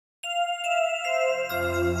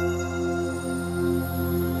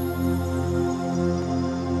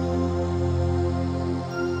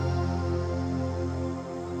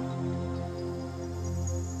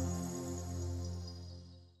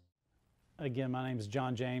Again, my name is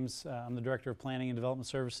John James. I'm the Director of Planning and Development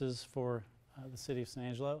Services for the City of San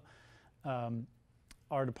Angelo.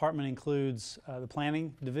 Our department includes the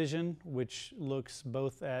Planning Division, which looks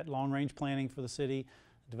both at long-range planning for the city,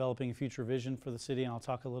 developing a future vision for the city, and I'll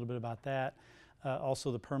talk a little bit about that.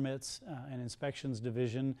 Also the Permits and Inspections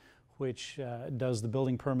Division, which does the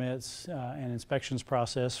building permits and inspections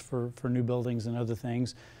process for new buildings and other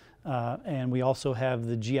things. And we also have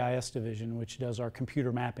the GIS division, which does our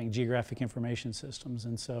computer mapping, geographic information systems,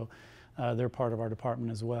 and so they're part of our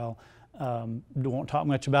department as well. Won't talk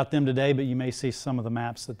much about them today, but you may see some of the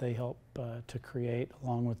maps that they help to create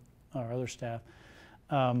along with our other staff.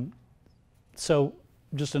 So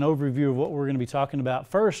just an overview of what we're going to be talking about.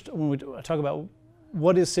 First, when we talk about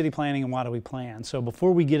what is city planning and why do we plan. So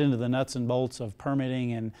before we get into the nuts and bolts of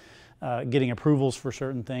permitting and getting approvals for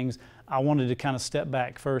certain things, I wanted to kind of step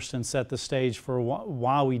back first and set the stage for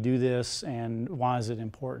why we do this and why is it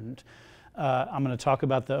important. I'm going to talk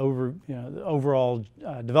about the overall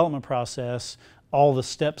development process, all the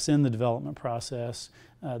steps in the development process,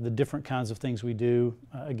 the different kinds of things we do.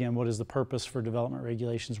 Again, what is the purpose for development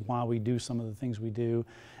regulations, why we do some of the things we do,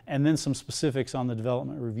 and then some specifics on the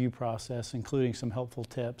development review process, including some helpful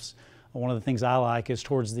tips. One of the things I like is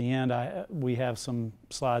towards the end, we have some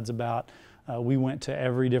slides about we went to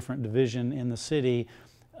every different division in the city,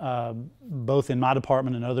 both in my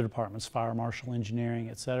department and other departments, fire marshal, engineering,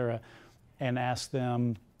 et cetera, and asked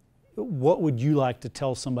them, what would you like to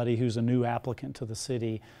tell somebody who's a new applicant to the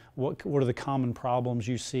city? What are the common problems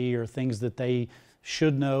you see or things that they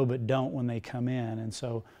should know but don't when they come in? And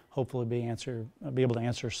so hopefully be able to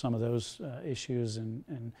answer some of those issues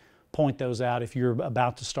and point those out if you're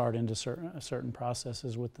about to start into certain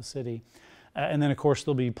processes with the city. And then of course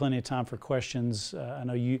there'll be plenty of time for questions. I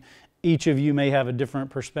know each of you may have a different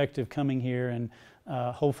perspective coming here, and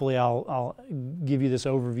hopefully I'll give you this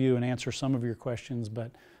overview and answer some of your questions,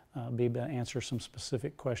 but be able to answer some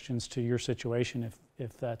specific questions to your situation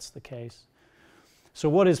if that's the case. So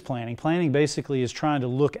what is planning? Planning basically is trying to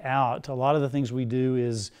look out. A lot of the things we do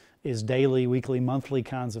is daily, weekly, monthly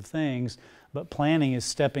kinds of things, but planning is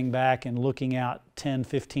stepping back and looking out 10,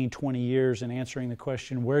 15, 20 years and answering the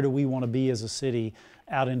question, where do we want to be as a city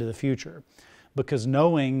out into the future? Because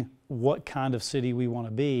knowing what kind of city we want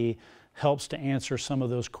to be helps to answer some of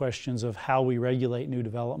those questions of how we regulate new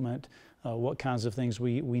development, what kinds of things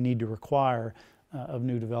we need to require of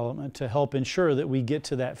new development to help ensure that we get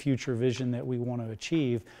to that future vision that we want to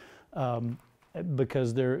achieve.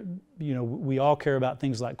 Because we all care about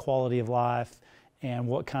things like quality of life and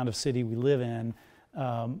what kind of city we live in,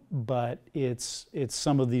 but it's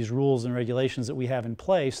some of these rules and regulations that we have in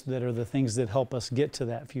place that are the things that help us get to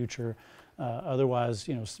that future. Otherwise,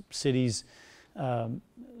 cities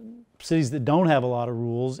that don't have a lot of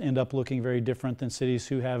rules end up looking very different than cities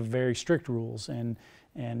who have very strict rules. And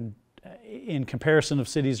in comparison of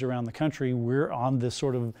cities around the country, we're on this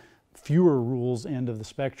sort of fewer rules end of the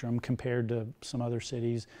spectrum compared to some other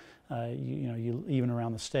cities. Even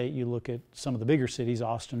around the state, you look at some of the bigger cities,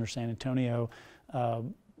 Austin or San Antonio,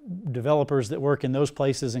 developers that work in those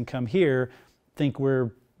places and come here think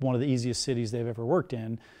we're one of the easiest cities they've ever worked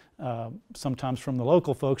in. Sometimes from the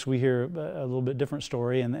local folks we hear a little bit different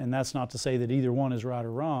story, and that's not to say that either one is right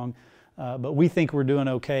or wrong, but we think we're doing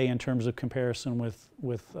okay in terms of comparison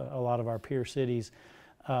with a lot of our peer cities.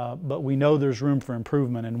 But we know there's room for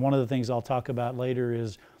improvement, and one of the things I'll talk about later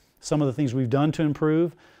is some of the things we've done to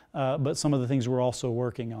improve, but some of the things we're also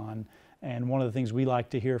working on. And one of the things we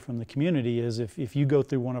like to hear from the community is if you go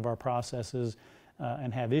through one of our processes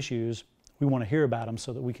and have issues, we want to hear about them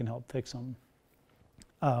so that we can help fix them.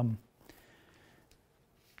 I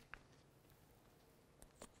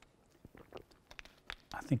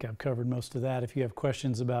think I've covered most of that. If you have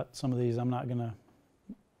questions about some of these, I'm not going to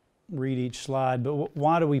read each slide, but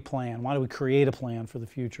why do we plan? Why do we create a plan for the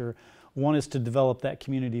future? One is to develop that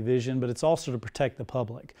community vision, but it's also to protect the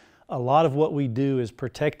public. A lot of what we do is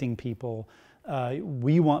protecting people.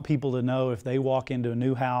 We want people to know if they walk into a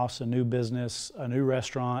new house, a new business, a new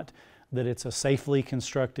restaurant, that it's a safely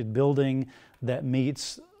constructed building that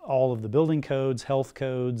meets all of the building codes, health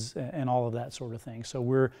codes, and all of that sort of thing. So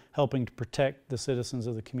we're helping to protect the citizens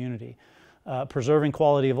of the community. Preserving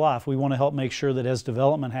quality of life. We want to help make sure that as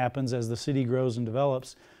development happens, as the city grows and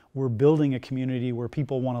develops, we're building a community where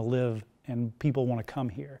people want to live and people want to come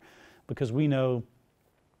here. Because we know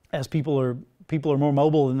as people are more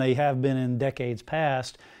mobile than they have been in decades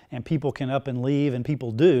past, and people can up and leave, and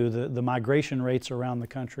people do, the migration rates around the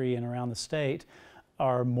country and around the state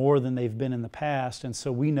are more than they've been in the past. And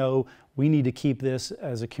so we know we need to keep this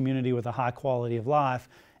as a community with a high quality of life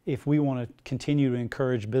if we want to continue to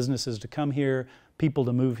encourage businesses to come here, people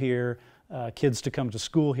to move here, kids to come to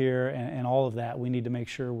school here, and all of that. We need to make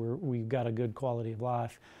sure we've got a good quality of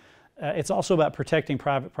life. It's also about protecting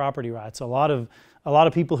private property rights. A lot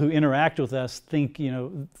of people who interact with us think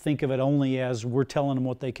of it only as we're telling them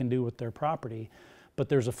what they can do with their property. But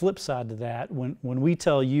there's a flip side to that. When we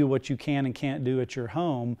tell you what you can and can't do at your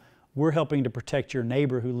home, we're helping to protect your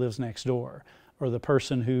neighbor who lives next door, or the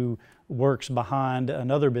person who works behind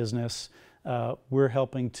another business. We're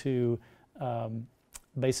helping to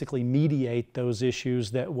basically mediate those issues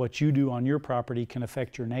that what you do on your property can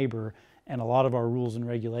affect your neighbor. And a lot of our rules and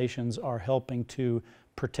regulations are helping to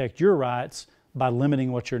protect your rights by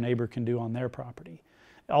limiting what your neighbor can do on their property.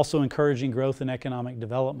 Also encouraging growth and economic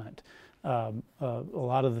development. A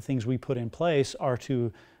lot of the things we put in place are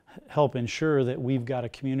to help ensure that we've got a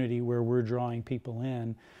community where we're drawing people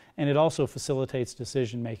in. And it also facilitates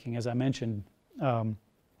decision making. As I mentioned,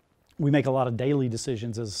 we make a lot of daily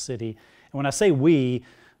decisions as a city. And when I say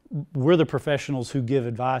we're the professionals who give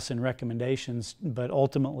advice and recommendations, but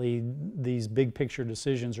ultimately these big picture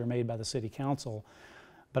decisions are made by the city council.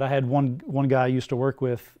 But I had one guy I used to work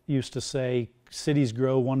with used to say, cities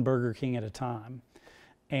grow one Burger King at a time.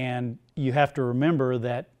 And you have to remember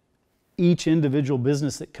that each individual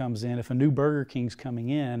business that comes in, if a new Burger King's coming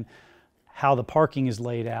in, how the parking is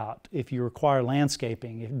laid out, if you require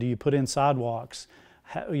landscaping, do you put in sidewalks,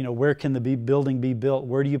 where can the building be built,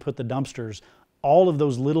 where do you put the dumpsters? All of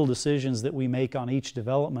those little decisions that we make on each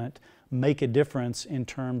development make a difference in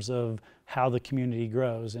terms of how the community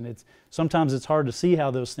grows. And sometimes it's hard to see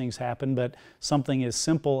how those things happen, but something as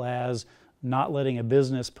simple as not letting a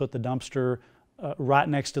business put the dumpster right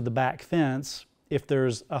next to the back fence if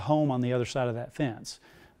there's a home on the other side of that fence.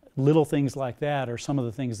 Little things like that are some of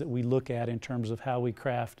the things that we look at in terms of how we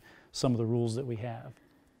craft some of the rules that we have.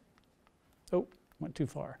 Oh, went too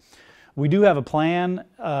far. We do have a plan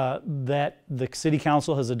that the City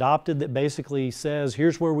Council has adopted that basically says,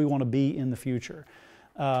 here's where we want to be in the future.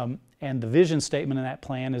 And the vision statement in that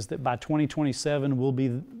plan is that by 2027, we'll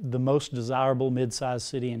be the most desirable mid-sized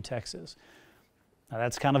city in Texas. Now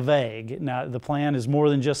that's kind of vague. Now the plan is more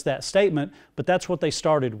than just that statement, but that's what they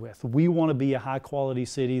started with. We want to be a high-quality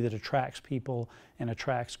city that attracts people and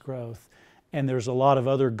attracts growth. And there's a lot of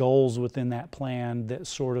other goals within that plan that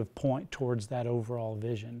sort of point towards that overall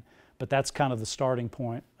vision. But that's kind of the starting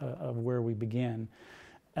point of where we begin.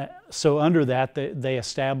 So under that, they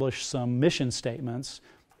establish some mission statements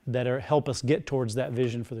that help us get towards that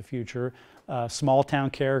vision for the future. Small town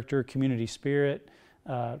character, community spirit,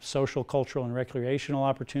 social, cultural, and recreational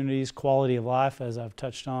opportunities, quality of life, as I've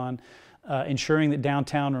touched on, ensuring that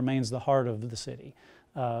downtown remains the heart of the city.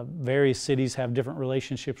 Various cities have different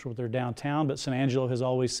relationships with their downtown, but San Angelo has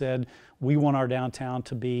always said we want our downtown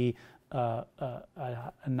to be a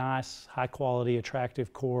nice, high-quality,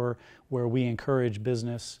 attractive core where we encourage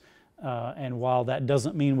business. And while that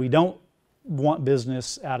doesn't mean we don't want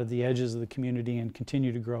business out of the edges of the community and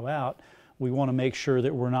continue to grow out, we want to make sure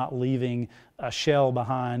that we're not leaving a shell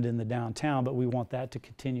behind in the downtown, but we want that to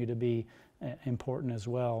continue to be important as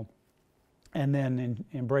well. And then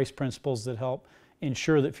embrace principles that help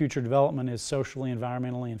ensure that future development is socially,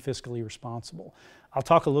 environmentally, and fiscally responsible. I'll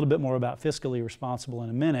talk a little bit more about fiscally responsible in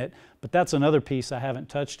a minute, but that's another piece I haven't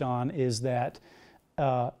touched on, is that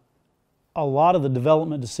a lot of the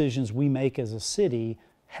development decisions we make as a city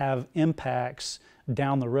have impacts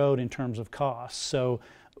down the road in terms of costs. So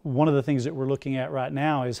one of the things that we're looking at right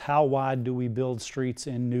now is how wide do we build streets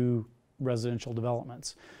in new residential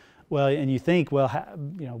developments? Well, and you think, well,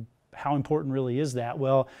 how important really is that?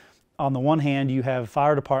 Well, on the one hand, you have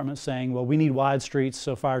fire departments saying, well, we need wide streets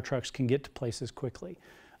so fire trucks can get to places quickly.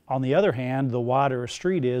 On the other hand, the wider a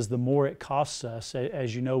street is, the more it costs us.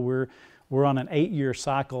 As you know, we're on an 8-year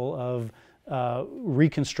cycle of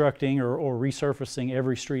reconstructing or resurfacing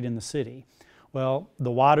every street in the city. Well,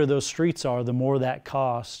 the wider those streets are, the more that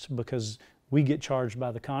costs, because we get charged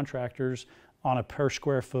by the contractors on a per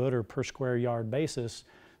square foot or per square yard basis.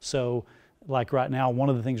 So like right now, one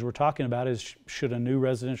of the things we're talking about is, should a new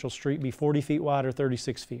residential street be 40 feet wide or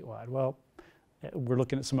 36 feet wide? Well, we're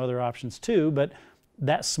looking at some other options too, but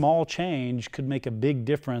that small change could make a big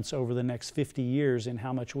difference over the next 50 years in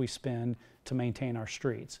how much we spend to maintain our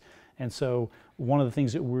streets. And so one of the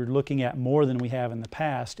things that we're looking at more than we have in the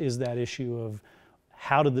past is that issue of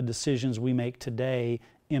how do the decisions we make today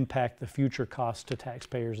impact the future costs to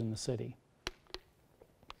taxpayers in the city.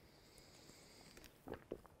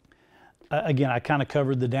 Again, I kind of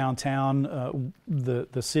covered the downtown.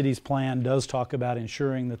 The city's plan does talk about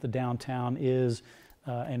ensuring that the downtown is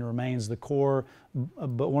and remains the core.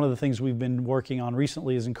 But one of the things we've been working on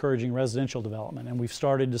recently is encouraging residential development. And we've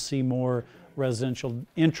started to see more residential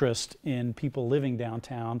interest in people living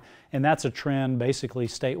downtown, and that's a trend basically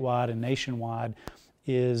statewide and nationwide.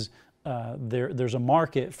 Is there's a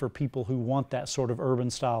market for people who want that sort of urban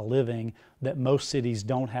style living that most cities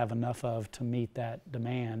don't have enough of to meet that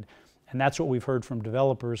demand. And that's what we've heard from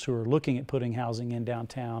developers who are looking at putting housing in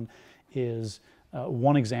downtown. Is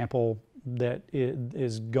one example that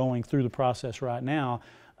is going through the process right now.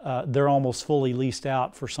 They're almost fully leased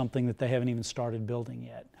out for something that they haven't even started building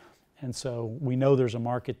yet. And so we know there's a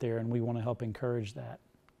market there, and we want to help encourage that.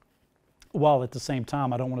 While at the same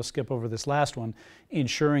time, I don't want to skip over this last one,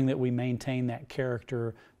 ensuring that we maintain that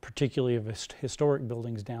character, particularly of historic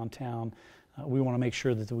buildings downtown. We want to make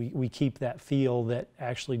sure that we keep that feel that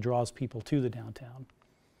actually draws people to the downtown.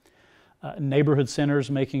 Neighborhood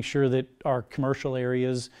centers, making sure that our commercial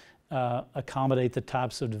areas accommodate the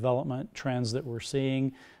types of development trends that we're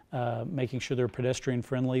seeing, making sure they're pedestrian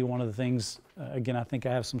friendly. One of the things, again, I think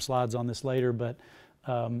I have some slides on this later, but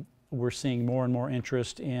we're seeing more and more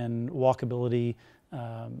interest in walkability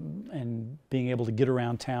and being able to get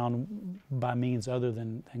around town by means other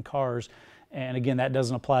than cars. And again, that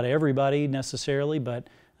doesn't apply to everybody necessarily, but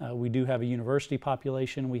we do have a university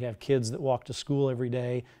population. We have kids that walk to school every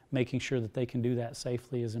day. Making sure that they can do that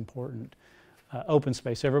safely is important. Open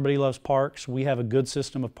space. Everybody loves parks. We have a good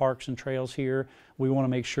system of parks and trails here. We want to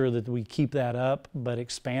make sure that we keep that up, but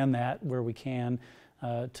expand that where we can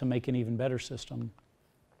to make an even better system.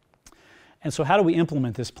 And so how do we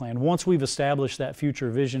implement this plan? Once we've established that future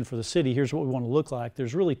vision for the city, here's what we want to look like.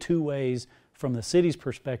 There's really two ways from the city's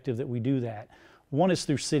perspective that we do that. One is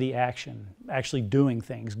through city action, actually doing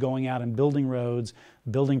things, going out and building roads,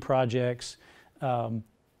 building projects,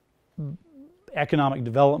 economic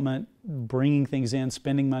development, bringing things in,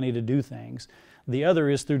 spending money to do things. The other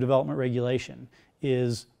is through development regulation,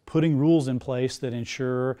 is putting rules in place that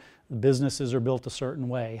ensure businesses are built a certain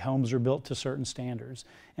way, homes are built to certain standards.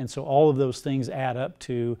 And so all of those things add up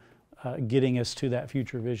to getting us to that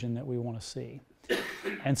future vision that we want to see.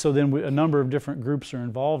 And so then a number of different groups are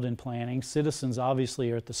involved in planning. Citizens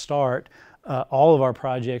obviously are at the start. All of our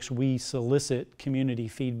projects, we solicit community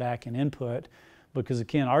feedback and input, because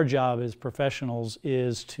again, our job as professionals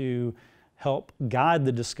is to help guide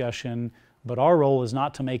the discussion, but our role is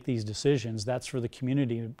not to make these decisions. That's for the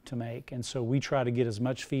community to make. And so we try to get as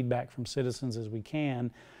much feedback from citizens as we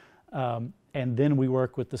can. And then we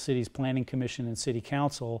work with the city's planning commission and city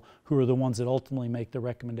council, who are the ones that ultimately make the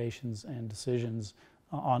recommendations and decisions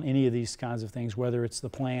on any of these kinds of things, whether it's the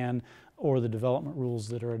plan or the development rules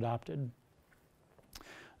that are adopted.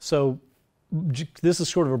 So this is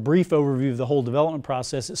sort of a brief overview of the whole development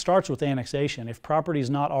process. It starts with annexation. If property is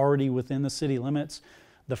not already within the city limits,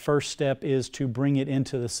 the first step is to bring it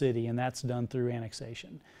into the city, and that's done through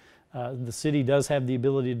annexation. The city does have the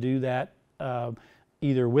ability to do that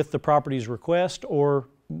either with the property's request or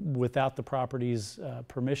without the property's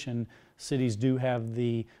permission. Cities do have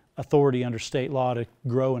the authority under state law to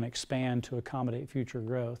grow and expand to accommodate future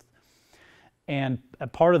growth. And a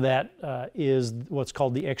part of that is what's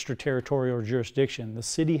called the extraterritorial jurisdiction. The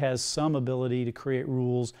city has some ability to create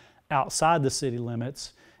rules outside the city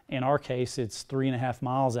limits. In our case, it's 3.5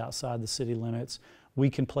 miles outside the city limits. We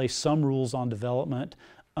can place some rules on development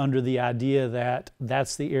under the idea that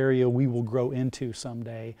that's the area we will grow into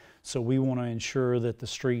someday. So we want to ensure that the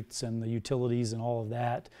streets and the utilities and all of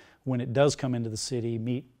that, when it does come into the city,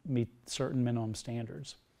 meet certain minimum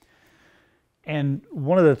standards. And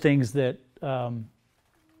one of the things that kind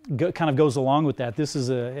of goes along with that, this is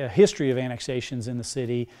a history of annexations in the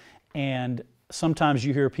city, and sometimes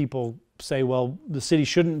you hear people say, well, the city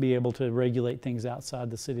shouldn't be able to regulate things outside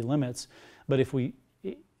the city limits. But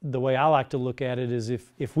the way I like to look at it is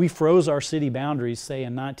if we froze our city boundaries, say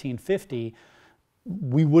in 1950,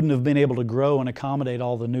 we wouldn't have been able to grow and accommodate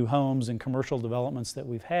all the new homes and commercial developments that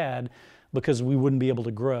we've had, because we wouldn't be able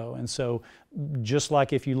to grow. And so just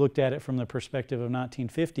like if you looked at it from the perspective of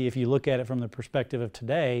 1950, if you look at it from the perspective of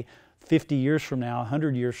today, 50 years from now,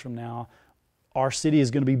 100 years from now, our city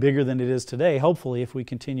is going to be bigger than it is today, hopefully, if we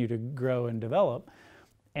continue to grow and develop.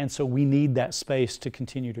 And so we need that space to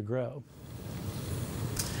continue to grow.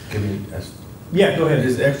 Can you ask? Yeah, go ahead.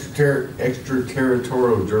 Is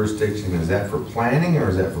extraterritorial jurisdiction, is that for planning or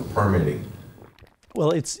is that for permitting?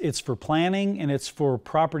 Well, it's for planning and it's for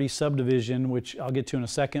property subdivision, which I'll get to in a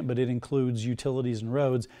second, but it includes utilities and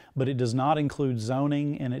roads, but it does not include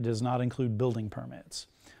zoning and it does not include building permits.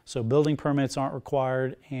 So building permits aren't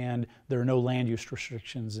required and there are no land use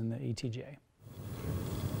restrictions in the ETJ.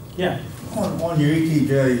 Yeah. On your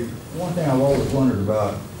ETJ, one thing I've always wondered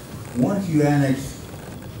about, once you annex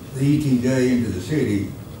the ETJ into the city,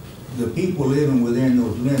 the people living within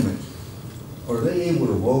those limits, are they able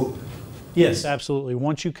to vote Yes, absolutely.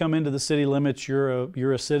 Once you come into the city limits,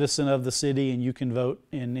 you're a citizen of the city, and you can vote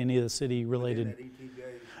in any of the city related.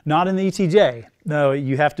 Not in the ETJ. No,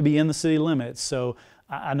 you have to be in the city limits. So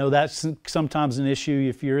I know that's sometimes an issue.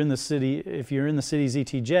 If you're in the city's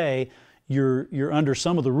ETJ, you're under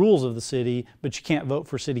some of the rules of the city, but you can't vote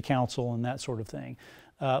for city council and that sort of thing.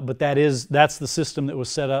 But that's the system that was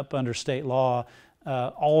set up under state law.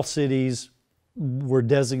 All cities were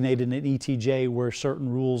designated an ETJ where certain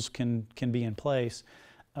rules can be in place,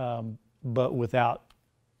 but without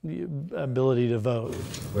the ability to vote.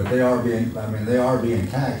 But they are being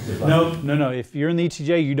taxed. No. If you're in the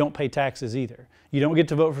ETJ, you don't pay taxes either. You don't get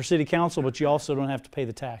to vote for city council, but you also don't have to pay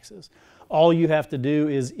the taxes. All you have to do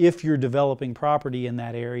is, if you're developing property in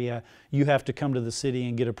that area, you have to come to the city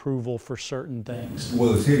and get approval for certain things.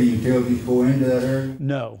 Will the city utilities go into that area?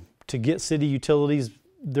 No. To get city utilities,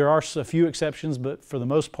 there are a few exceptions, but for the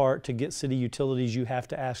most part, to get city utilities, you have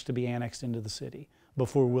to ask to be annexed into the city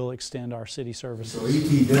before we'll extend our city services. So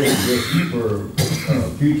ETJ is just for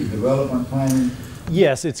future development planning?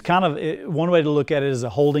 Yes, it's kind of, one way to look at it is a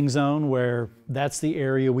holding zone, where that's the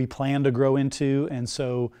area we plan to grow into, and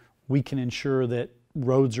so we can ensure that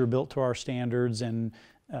roads are built to our standards, and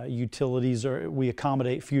we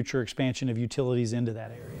accommodate future expansion of utilities into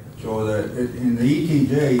that area. So that in the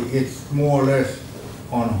ETJ, it's more or less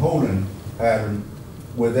on a holding pattern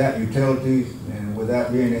without utilities and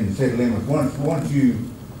without being in the city limits. Once you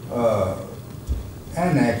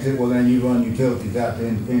annex it, well, then you run utilities out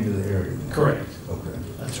into the area. Correct. Okay.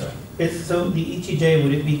 That's right. So the ETJ,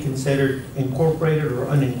 would it be considered incorporated or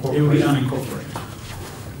unincorporated? It would be unincorporated.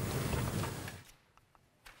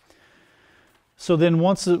 So then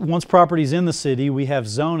once property's in the city, we have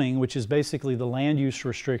zoning, which is basically the land use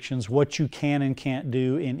restrictions, what you can and can't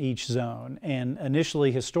do in each zone. And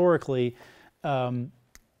initially, historically,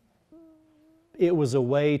 it was a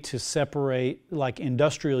way to separate like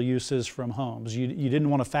industrial uses from homes. You didn't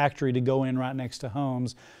want a factory to go in right next to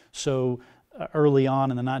homes. So early on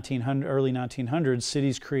in the early 1900s,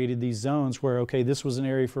 cities created these zones where, okay, this was an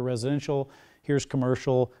area for residential, here's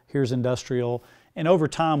commercial, here's industrial. And over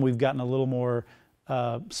time, we've gotten a little more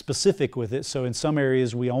specific with it. So in some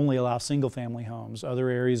areas, we only allow single-family homes. Other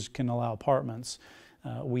areas can allow apartments.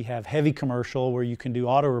 We have heavy commercial where you can do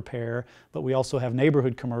auto repair, but we also have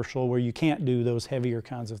neighborhood commercial where you can't do those heavier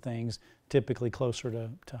kinds of things, typically closer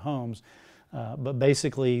to homes. But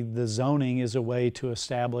basically, the zoning is a way to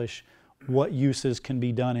establish what uses can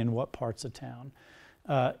be done in what parts of town.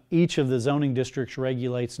 Each of the zoning districts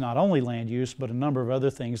regulates not only land use, but a number of other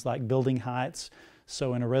things like building heights.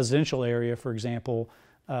 So in a residential area, for example,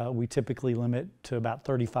 we typically limit to about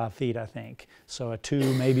 35 feet, I think. So a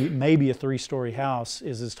maybe a 3-story house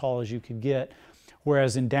is as tall as you could get.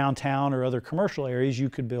 Whereas in downtown or other commercial areas, you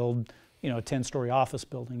could build, a 10-story office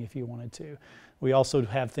building if you wanted to. We also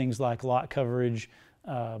have things like lot coverage,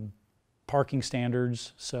 parking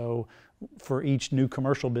standards. So for each new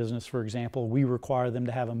commercial business, for example, we require them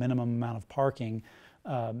to have a minimum amount of parking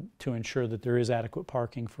to ensure that there is adequate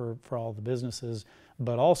parking for all the businesses.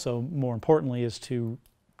 But also, more importantly, is to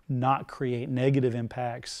not create negative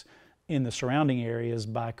impacts in the surrounding areas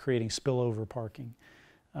by creating spillover parking.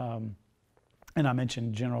 And I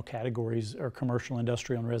mentioned general categories are commercial,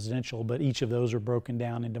 industrial, and residential, but each of those are broken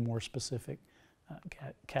down into more specific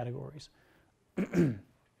categories.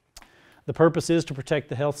 The purpose is to protect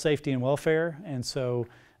the health, safety, and welfare, and so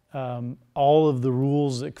all of the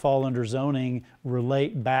rules that fall under zoning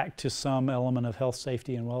relate back to some element of health,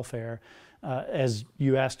 safety, and welfare. As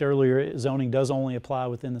you asked earlier, zoning does only apply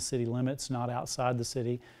within the city limits, not outside the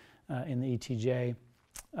city in the ETJ.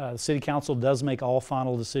 The City Council does make all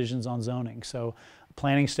final decisions on zoning. So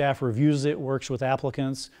planning staff reviews it, works with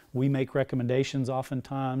applicants. We make recommendations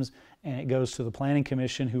oftentimes, and it goes to the Planning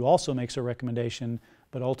Commission, who also makes a recommendation,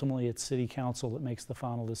 but ultimately it's City Council that makes the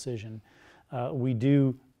final decision. We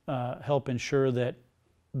do help ensure that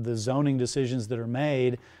the zoning decisions that are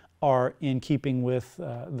made are in keeping with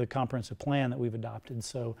the comprehensive plan that we've adopted.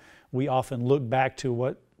 So we often look back to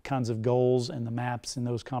what kinds of goals and the maps in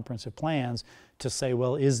those comprehensive plans to say,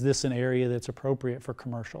 well, is this an area that's appropriate for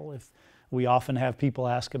commercial? If we often have people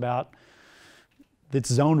ask about,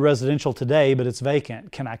 it's zoned residential today, but it's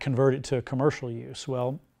vacant, can I convert it to a commercial use?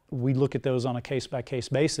 Well, we look at those on a case-by-case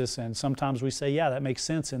basis, and sometimes we say, yeah, that makes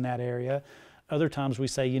sense in that area. Other times we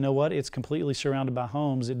say, you know what, it's completely surrounded by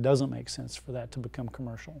homes, it doesn't make sense for that to become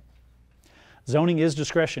commercial. Zoning is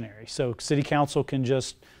discretionary, so City Council can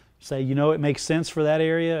just say, it makes sense for that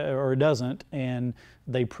area or it doesn't, and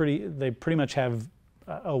they pretty much have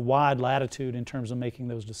a wide latitude in terms of making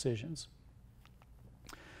those decisions.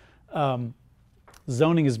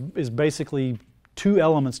 Zoning is basically two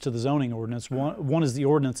elements to the zoning ordinance. One is the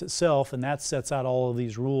ordinance itself, and that sets out all of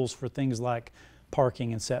these rules for things like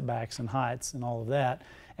parking and setbacks and heights and all of that.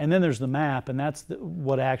 And then there's the map, and that's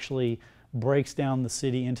what actually breaks down the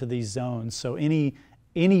city into these zones. So any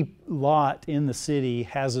lot in the city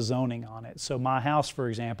has a zoning on it. So my house, for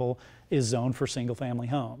example, is zoned for single-family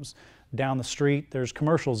homes. Down the street, there's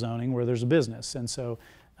commercial zoning where there's a business. And so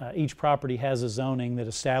each property has a zoning that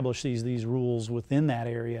establishes these rules within that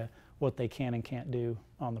area, what they can and can't do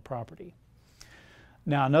on the property.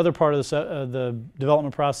 Now, another part of the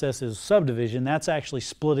development process is subdivision. That's actually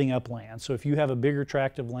splitting up land. So if you have a bigger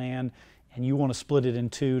tract of land and you want to split it in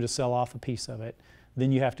two to sell off a piece of it,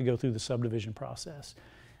 then you have to go through the subdivision process.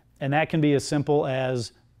 And that can be as simple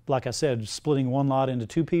as, like I said, splitting one lot into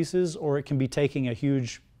two pieces, or it can be taking a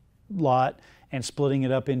huge lot and splitting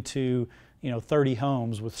it up into 30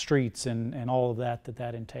 homes with streets and all of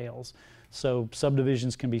that entails. So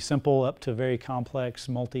subdivisions can be simple up to very complex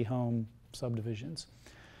multi-home subdivisions.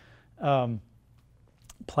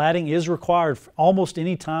 Platting is required. Almost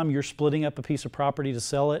any time you're splitting up a piece of property to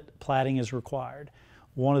sell it, platting is required.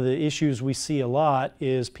 One of the issues we see a lot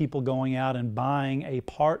is people going out and buying a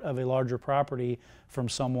part of a larger property from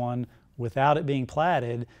someone without it being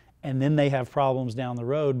platted, and then they have problems down the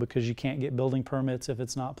road because you can't get building permits if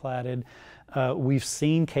it's not platted. We've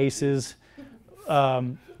seen cases.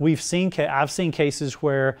 I've seen cases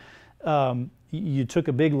where you took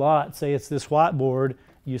a big lot, say it's this whiteboard,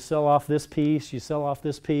 you sell off this piece, you sell off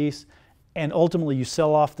this piece, and ultimately you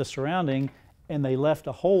sell off the surrounding, and they left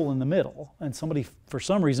a hole in the middle. And somebody, for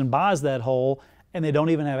some reason, buys that hole, and they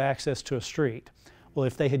don't even have access to a street. Well,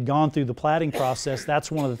 if they had gone through the platting process,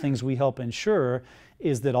 that's one of the things we help ensure,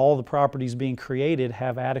 is that all the properties being created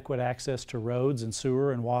have adequate access to roads and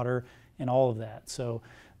sewer and water and all of that. So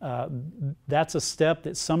that's a step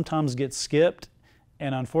that sometimes gets skipped,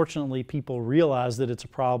 and unfortunately people realize that it's a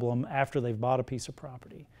problem after they've bought a piece of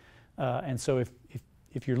property. And so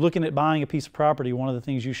if you're looking at buying a piece of property, one of the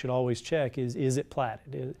things you should always check is it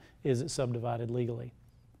platted? Is it subdivided legally?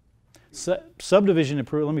 Subdivision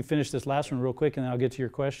approval, let me finish this last one real quick and then I'll get to your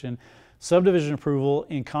question. Subdivision approval,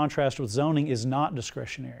 in contrast with zoning, is not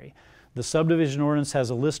discretionary. The subdivision ordinance has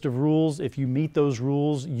a list of rules. If you meet those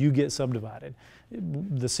rules, you get subdivided.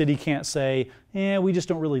 The city can't say, we just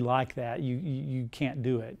don't really like that. You can't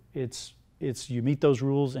do it. It's you meet those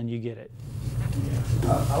rules and you get it.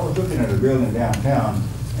 I was looking at a building downtown,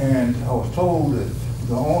 and I was told that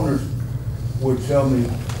the owners would sell me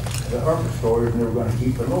the upper stories and they were going to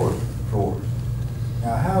keep the lower floors.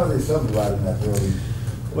 Now, how are they subdividing that building?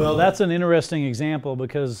 Well, that's an interesting example,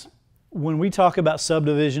 because when we talk about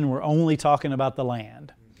subdivision, we're only talking about the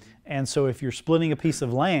land. And so if you're splitting a piece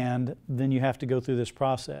of land, then you have to go through this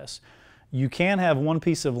process. You can have one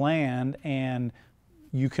piece of land and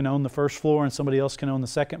you can own the first floor and somebody else can own the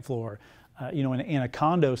second floor. In a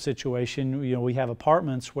condo situation, we have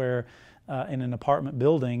apartments where in an apartment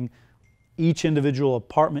building, each individual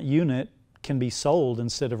apartment unit can be sold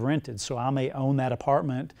instead of rented. So I may own that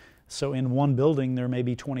apartment. So in one building, there may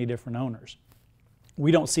be 20 different owners.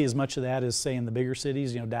 We don't see as much of that as, say, in the bigger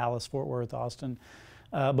cities, Dallas, Fort Worth, Austin.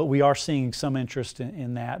 But we are seeing some interest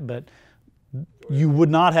in that. But you would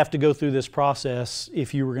not have to go through this process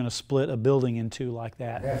if you were going to split a building in two like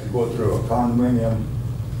that. It has to go through a condominium.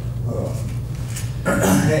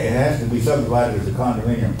 It has to be subdivided as a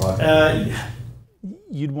condominium process.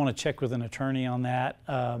 You'd want to check with an attorney on that.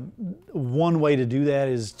 One way to do that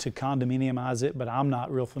is to condominiumize it, but I'm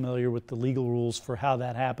not real familiar with the legal rules for how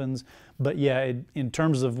that happens. But yeah, in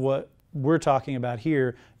terms of what we're talking about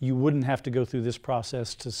here, you wouldn't have to go through this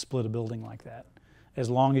process to split a building like that, as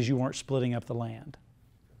long as you weren't splitting up the land.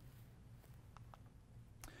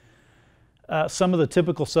 Some of the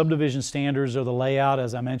typical subdivision standards are the layout,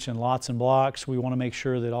 as I mentioned, lots and blocks. We want to make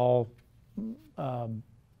sure that all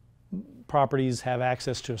properties have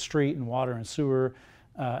access to a street and water and sewer,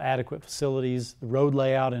 adequate facilities, the road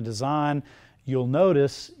layout and design. You'll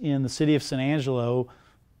notice in the city of San Angelo,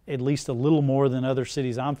 at least a little more than other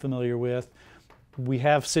cities I'm familiar with, we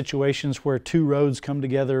have situations where two roads come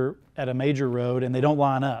together at a major road and they don't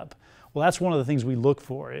line up. Well, that's one of the things we look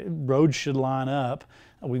for. Roads should line up.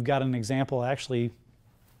 We've got an example, actually,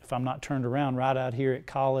 if I'm not turned around, right out here at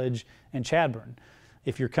College and Chadbourn.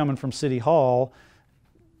 If you're coming from City Hall,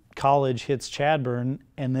 College hits Chadbourn,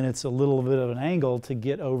 and then it's a little bit of an angle to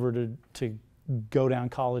get over to go down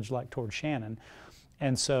College like towards Shannon.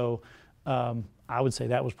 And so I would say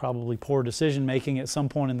that was probably poor decision making at some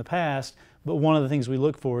point in the past, but one of the things we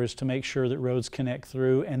look for is to make sure that roads connect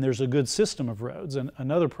through and there's a good system of roads. And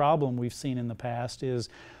another problem we've seen in the past is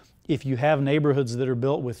if you have neighborhoods that are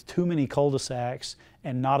built with too many cul-de-sacs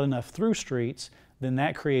and not enough through streets, then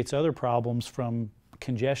that creates other problems from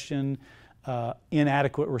congestion,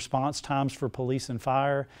 inadequate response times for police and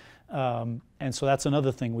fire. And so that's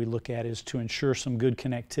another thing we look at, is to ensure some good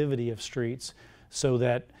connectivity of streets so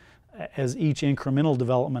that as each incremental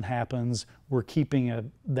development happens, we're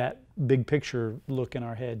keeping that big picture look in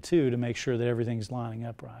our head too, to make sure that everything's lining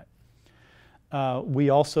up right. We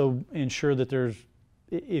also ensure that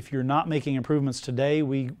if you're not making improvements today,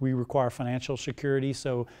 we require financial security.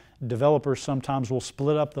 So developers sometimes will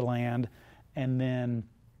split up the land and then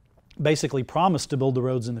basically promise to build the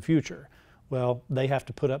roads in the future. Well, they have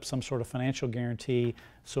to put up some sort of financial guarantee.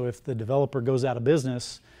 So if the developer goes out of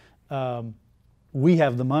business, we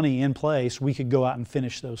have the money in place, we could go out and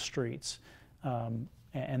finish those streets.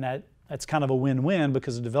 And that's kind of a win-win,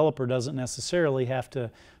 because the developer doesn't necessarily have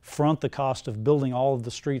to front the cost of building all of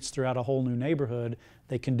the streets throughout a whole new neighborhood.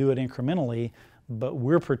 They can do it incrementally, but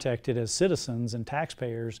we're protected as citizens and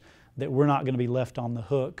taxpayers that we're not going to be left on the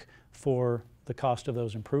hook for the cost of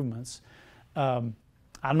those improvements.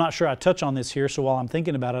 I'm not sure I touch on this here, so while I'm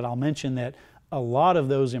thinking about it, I'll mention that a lot of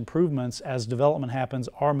those improvements as development happens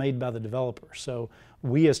are made by the developer. So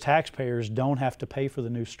we as taxpayers don't have to pay for the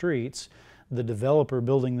new streets. The developer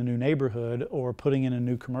building the new neighborhood or putting in a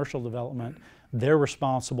new commercial development, they're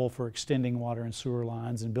responsible for extending water and sewer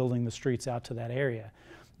lines and building the streets out to that area.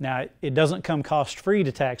 Now, it doesn't come cost-free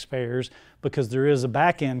to taxpayers, because there is a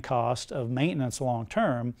back-end cost of maintenance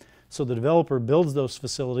long-term. So the developer builds those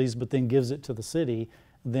facilities but then gives it to the city.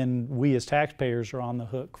 Then we as taxpayers are on the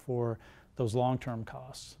hook for those long-term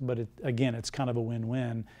costs. But again, it's kind of a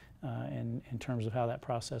win-win in terms of how that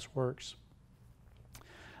process works.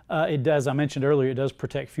 It does, I mentioned earlier, it does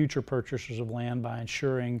protect future purchasers of land by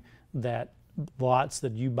ensuring that lots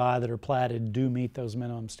that you buy that are platted do meet those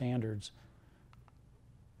minimum standards.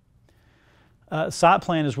 Site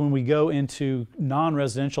plan is when we go into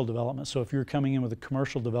non-residential development. So if you're coming in with a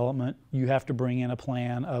commercial development, you have to bring in a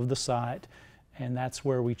plan of the site, and that's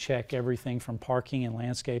where we check everything from parking and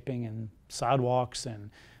landscaping and sidewalks and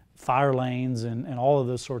fire lanes and all of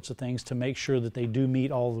those sorts of things to make sure that they do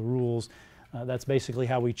meet all the rules. That's basically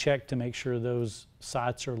how we check to make sure those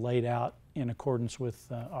sites are laid out in accordance with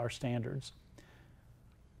our standards.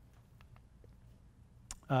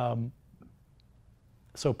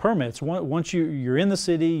 So permits, once you're in the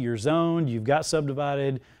city, you're zoned, you've got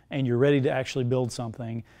subdivided, and you're ready to actually build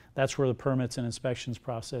something, that's where the permits and inspections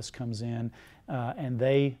process comes in. And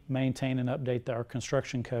they maintain and update our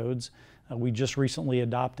construction codes. We just recently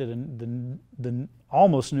adopted the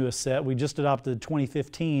almost newest set. We just adopted the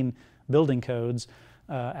 2015 building codes.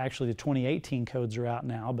 Actually, the 2018 codes are out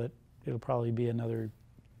now, but it'll probably be another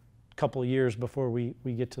couple of years before we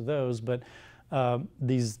get to those. But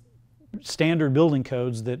these standard building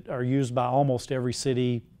codes that are used by almost every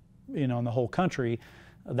city, in the whole country,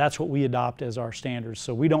 that's what we adopt as our standards.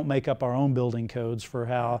 So we don't make up our own building codes for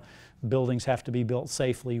how buildings have to be built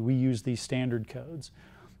safely. We use these standard codes.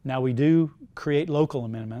 Now, we do create local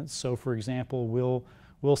amendments. So for example,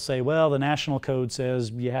 we'll say, well, the national code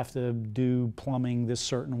says you have to do plumbing this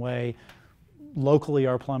certain way. Locally,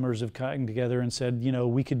 our plumbers have gotten together and said,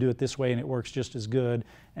 we could do it this way and it works just as good.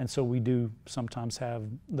 And so we do sometimes have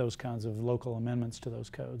those kinds of local amendments to those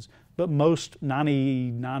codes. But most,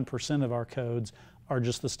 99% of our codes are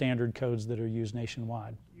just the standard codes that are used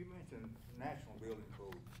nationwide. You mentioned National Building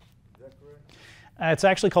Code, is that correct? It's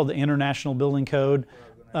actually called the International Building Code.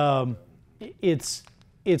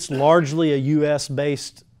 It's largely a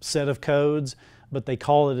US-based set of codes, but they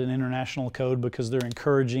call it an international code because they're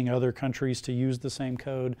encouraging other countries to use the same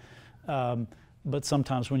code. But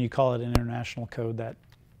sometimes when you call it an international code, that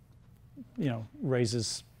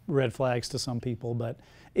raises red flags to some people. But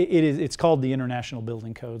it's called the International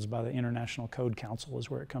Building Codes by the International Code Council is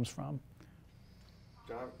where it comes from.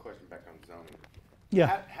 John, I have a question back on zoning.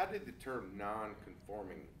 Yeah. How did the term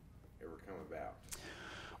non-conforming ever come about?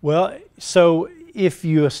 Well, so if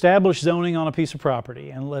you establish zoning on a piece of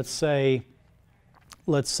property, and let's say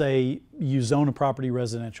you zone a property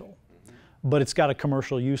residential, but it's got a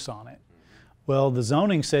commercial use on it. Well, the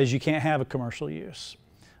zoning says you can't have a commercial use.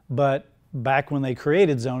 But back when they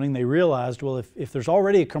created zoning, they realized, well, if there's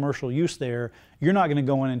already a commercial use there, you're not going to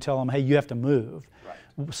go in and tell them, hey, you have to move.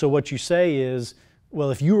 Right. So what you say is, well,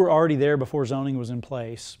 if you were already there before zoning was in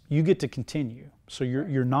place, you get to continue. So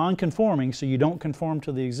you're non-conforming, so you don't conform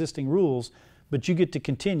to the existing rules, but you get to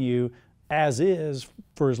continue as is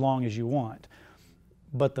for as long as you want.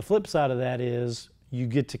 But the flip side of that is you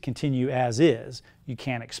get to continue as is. You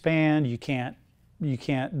can't expand, you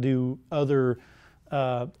can't do other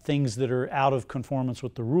things that are out of conformance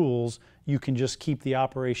with the rules, you can just keep the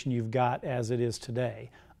operation you've got as it is today.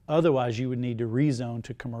 Otherwise, you would need to rezone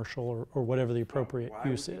to commercial or whatever the appropriate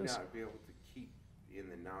use Why would is. you not be able to keep in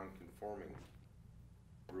the non-conforming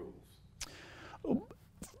rules?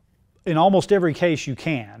 In almost every case you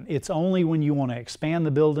can. It's only when you want to expand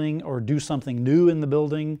the building or do something new in the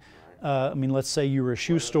building. I mean, let's say you were a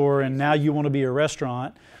shoe store and now you want to be a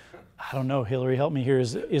restaurant. I don't know, Hillary, help me here.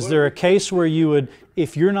 Is there a case where you would,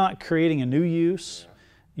 if you're not creating a new use,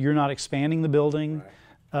 you're not expanding the building,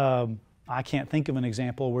 I can't think of an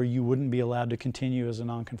example where you wouldn't be allowed to continue as a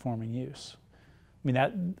non-conforming use. I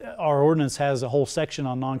mean, our ordinance has a whole section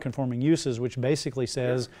on non-conforming uses, which basically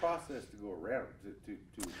says, There's a process to go around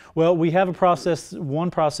well, we have a process,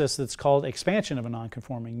 one process that's called expansion of a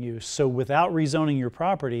non-conforming use. So without rezoning your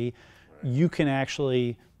property, you can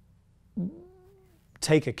actually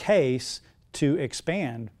take a case to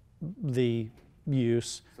expand the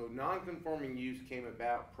use. So non-conforming use came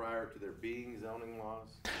about prior to there being zoning laws?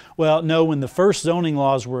 Well, no, when the first zoning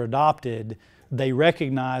laws were adopted, they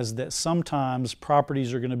recognized that sometimes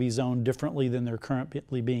properties are going to be zoned differently than they're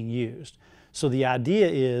currently being used. So the idea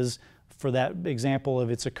is, for that example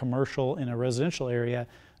of it's a commercial in a residential area,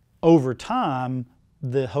 over time,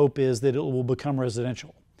 the hope is that it will become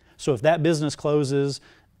residential. So if that business closes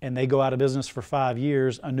and they go out of business for 5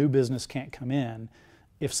 years, a new business can't come in.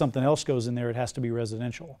 If something else goes in there, it has to be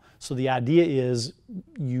residential. So the idea is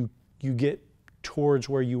you get towards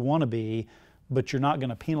where you want to be, but you're not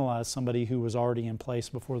going to penalize somebody who was already in place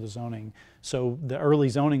before the zoning. So the early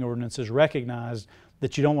zoning ordinances recognized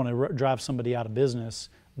that you don't want to drive somebody out of business.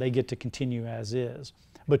 They get to continue as is.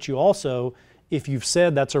 But you also, if you've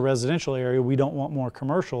said that's a residential area, we don't want more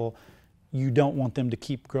commercial, you don't want them to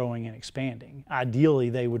keep growing and expanding. Ideally,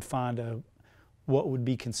 they would find what would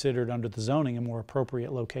be considered under the zoning a more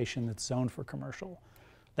appropriate location that's zoned for commercial.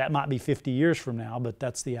 That might be 50 years from now, but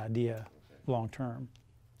that's the idea long term.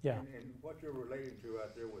 Yeah. And what you're relating to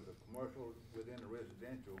out there with the commercial within the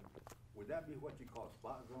residential, would that be what you call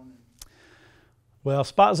spot zoning? Well,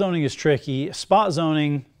 spot zoning is tricky. Spot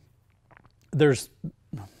zoning, it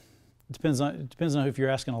depends on if you're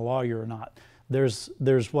asking a lawyer or not. There's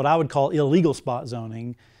what I would call illegal spot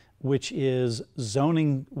zoning, which is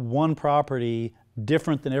zoning one property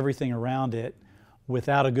different than everything around it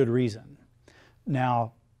without a good reason.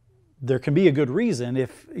 Now, there can be a good reason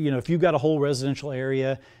if you've got a whole residential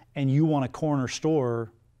area and you want a corner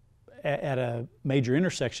store at a major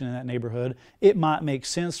intersection in that neighborhood, it might make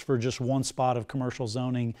sense for just one spot of commercial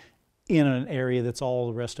zoning in an area that's all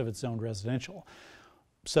the rest of it's zoned residential.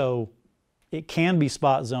 So it can be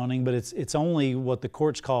spot zoning, but it's only what the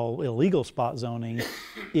courts call illegal spot zoning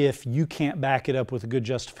if you can't back it up with a good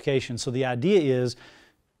justification. So the idea is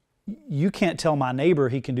you can't tell my neighbor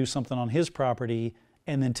he can do something on his property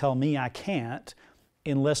and then tell me I can't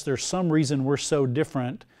unless there's some reason we're so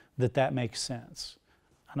different that makes sense.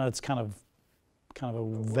 I know it's kind of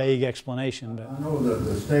a vague explanation, but I know that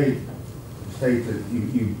the state states that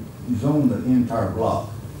you zone the entire block.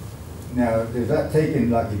 Now, is that taken,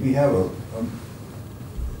 like if you have a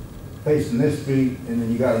facing this street and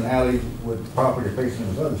then you got an alley with property facing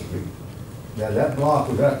this other street? Now that block,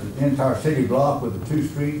 was that the entire city block with the two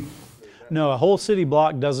streets? no, a whole city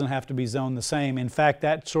block doesn't have to be zoned the same. In fact,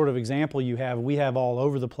 that sort of example we have all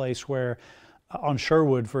over the place where on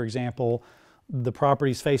Sherwood, for example, the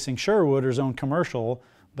properties facing Sherwood are zoned commercial,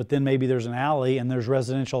 but then maybe there's an alley and there's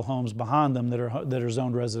residential homes behind them that are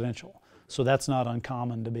zoned residential. So that's not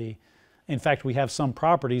uncommon to be. In fact, we have some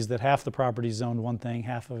properties that half the property is zoned one thing,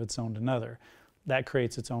 half of it's zoned another. That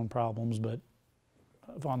creates its own problems, but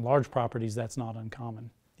on large properties, that's not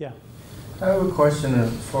uncommon. Yeah. I have a question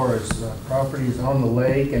as far as properties on the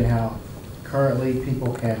lake and how currently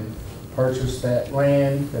people can purchase that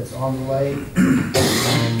land that's on the lake.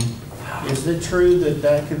 Is it true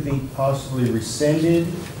that could be possibly rescinded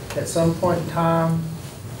at some point in time?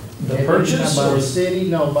 The purchase by or the city?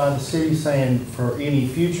 No, by the city saying for any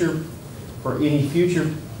future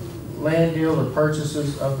land deal or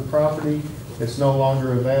purchases of the property that's no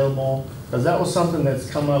longer available. Because that was something that's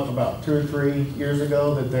come up about 2 or 3 years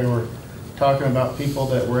ago, that they were talking about people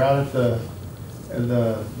that were out at the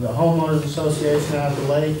homeowners association out at the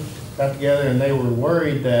lake, got together, and they were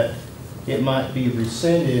worried that it might be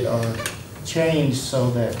rescinded or changed so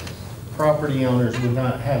that property owners would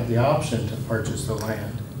not have the option to purchase the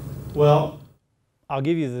land. Well, I'll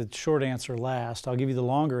give you the short answer last. I'll give you the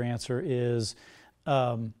longer answer is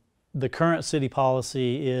the current city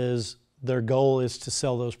policy is their goal is to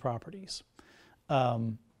sell those properties.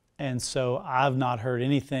 And so I've not heard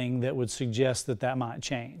anything that would suggest that might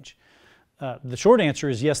change. The short answer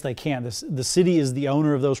is yes, they can. The city is the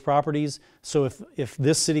owner of those properties. So if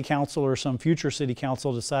this city council or some future city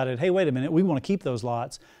council decided, hey, wait a minute, we want to keep those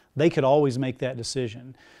lots, they could always make that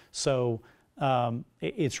decision. So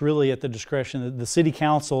it's really at the discretion. The city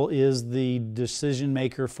council is the decision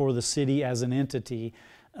maker for the city as an entity,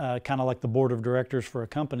 kind of like the board of directors for a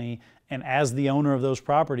company. And as the owner of those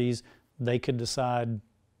properties, they could decide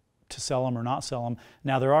to sell them or not sell them.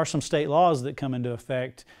 Now, there are some state laws that come into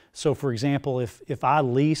effect. So, for example, if I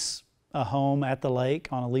lease a home at the lake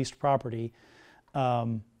on a leased property,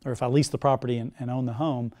 or if I lease the property and own the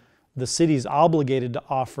home, the city's obligated to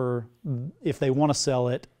offer, if they want to sell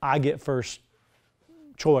it, I get first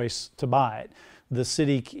choice to buy it. The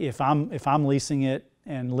city, if I'm leasing it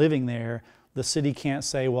and living there, the city can't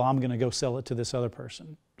say, well, I'm going to go sell it to this other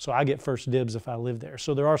person. So I get first dibs if I live there.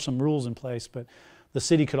 So there are some rules in place, but the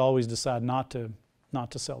city could always decide not to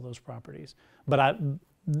sell those properties. But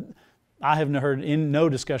I have heard no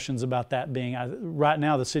discussions about that being, right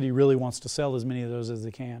now the city really wants to sell as many of those as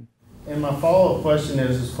they can. And my follow-up question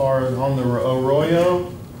is, as far as on the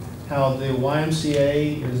Arroyo, how the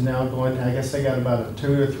YMCA is now going, I guess they got about a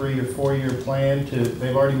 2 or 3 or 4 year plan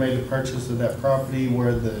they've already made the purchase of that property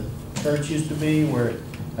where the church used to be, where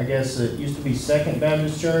I guess it used to be Second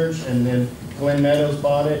Baptist Church, and then Glen Meadows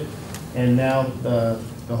bought it, and now the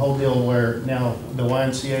whole deal where now the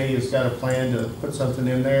YMCA has got a plan to put something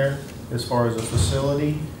in there as far as a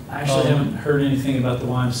facility. I actually haven't heard anything about the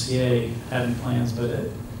YMCA having plans, but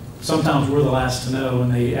sometimes we're the last to know when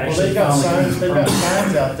they actually. Well, they've got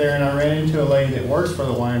signs out there, and I ran into a lady that works for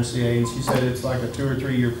the YMCA, and she said it's like a 2 or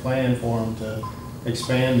 3 year plan for them to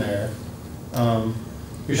expand there.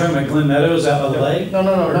 You're talking about Glen Meadows out by the lake? No,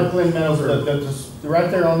 not Glen Meadows, right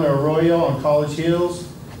there on the Arroyo on College Hills,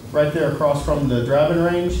 right there across from the driving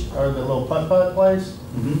range, or the little putt-putt place.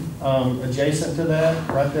 Mm-hmm. Adjacent to that,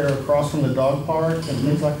 right there across from the dog park and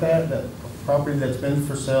things like that, that property that's been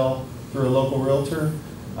for sale through a local realtor.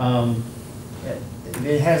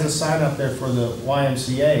 It has a sign up there for the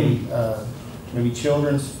YMCA, maybe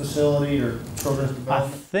children's facility or children's development. I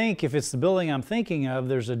think if it's the building I'm thinking of,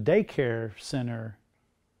 there's a daycare center.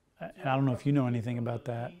 And I don't know if you know anything about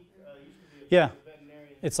that. Yeah,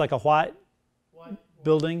 it's like a white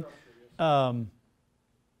building.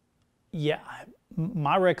 Yeah,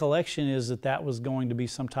 my recollection is that was going to be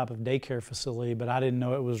some type of daycare facility, but I didn't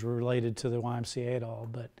know it was related to the YMCA at all.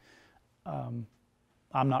 But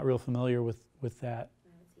I'm not real familiar with that.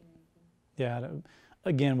 Yeah,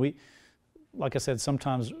 again, like I said,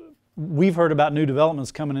 sometimes we've heard about new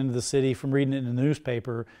developments coming into the city from reading it in the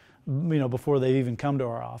newspaper, before they even come to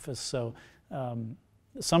our office. So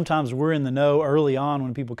sometimes we're in the know early on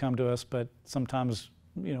when people come to us, but sometimes,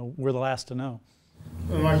 we're the last to know.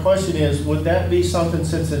 My question is, would that be something,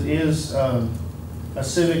 since it is a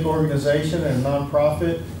civic organization and a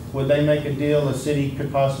nonprofit, would they make a deal, the city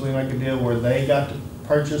could possibly make a deal where they got to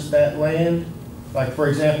purchase that land? Like, for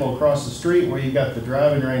example, across the street where you got the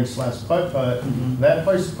driving range / putt-putt, that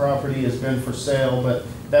piece of property has been for sale, but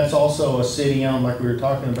that's also a city-owned, like we were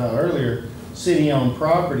talking about earlier, city-owned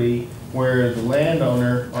property where the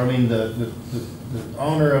landowner, the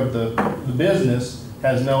owner of the business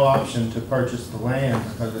has no option to purchase the land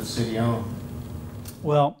because it's city-owned.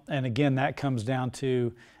 Well, and again, that comes down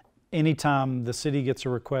to anytime the city gets a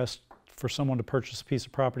request for someone to purchase a piece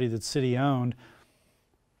of property that's city-owned,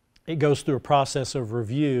 it goes through a process of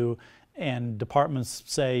review, and departments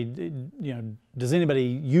say, does anybody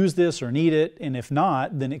use this or need it? And if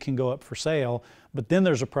not, then it can go up for sale. But then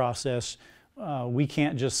there's a process. We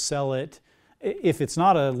can't just sell it. If it's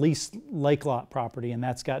not a leased lake lot property, and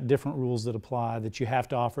that's got different rules that apply, that you have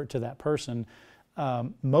to offer it to that person,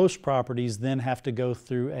 most properties then have to go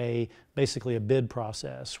through basically a bid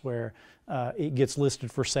process where it gets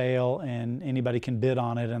listed for sale and anybody can bid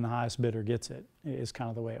on it and the highest bidder gets it, is kind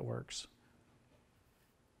of the way it works.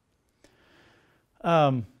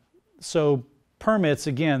 So permits,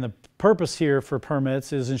 again, the purpose here for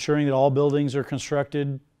permits is ensuring that all buildings are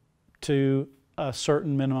constructed to a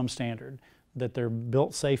certain minimum standard, that they're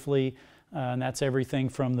built safely, and that's everything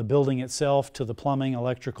from the building itself to the plumbing,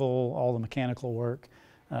 electrical, all the mechanical work,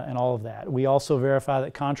 and all of that. We also verify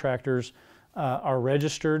that contractors are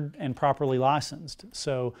registered and properly licensed.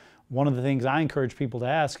 So one of the things I encourage people to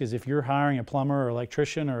ask is, if you're hiring a plumber or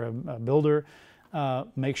electrician or a builder,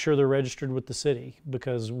 make sure they're registered with the city,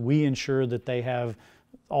 because we ensure that they have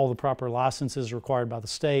all the proper licenses required by the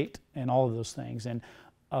state and all of those things. And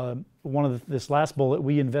this last bullet,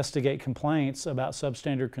 we investigate complaints about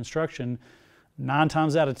substandard construction. 9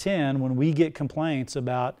 times out of 10, when we get complaints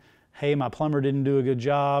about, hey, my plumber didn't do a good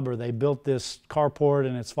job, or they built this carport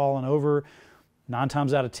and it's fallen over, 9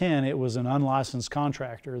 times out of 10, it was an unlicensed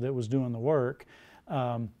contractor that was doing the work.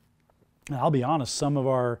 And I'll be honest, some of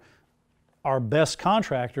our best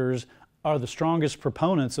contractors are the strongest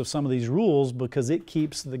proponents of some of these rules because it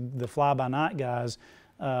keeps the fly-by-night guys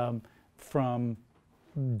from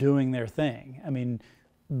doing their thing. I mean,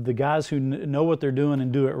 the guys who know what they're doing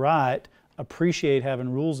and do it right appreciate having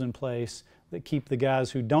rules in place that keep the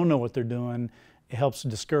guys who don't know what they're doing. It helps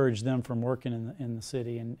discourage them from working in the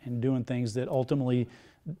city and doing things that ultimately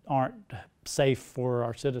aren't safe for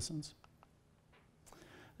our citizens.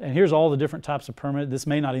 And here's all the different types of permits. This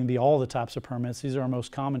may not even be all the types of permits. These are our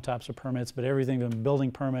most common types of permits, but everything from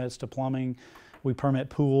building permits to plumbing. We permit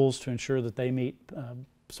pools to ensure that they meet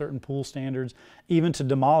certain pool standards. Even to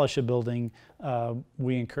demolish a building,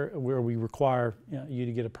 we require you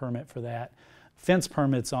to get a permit for that. Fence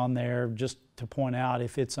permits on there, just to point out,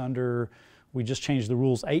 if it's under, we just changed the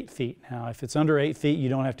rules 8 feet now. If it's under 8 feet, you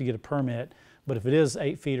don't have to get a permit, but if it is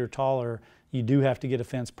 8 feet or taller, you do have to get a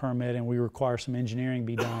fence permit, and we require some engineering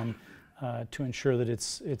be done to ensure that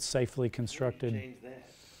it's safely constructed. Change that.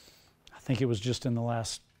 I think it was just in the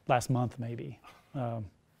last month, maybe.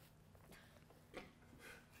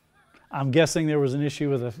 I'm guessing there was an issue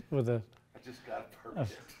with a. I just got a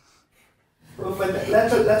permit. Well, but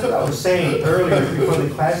that's what I was saying earlier before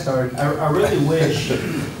the class started. I really wish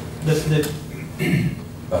the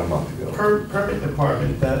About a month ago. permit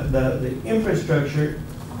department, the infrastructure,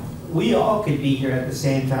 we all could be here at the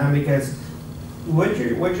same time, because what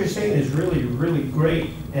you're saying is really, really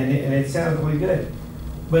great, and it sounds really good.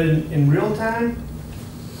 But in real time,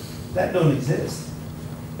 that don't exist.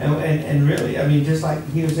 And really, I mean, just like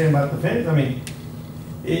he was saying about the fence, I mean,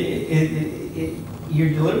 you're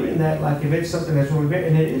delivering that like if it's something that's really great,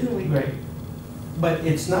 and it is really great, but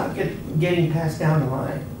it's not getting passed down the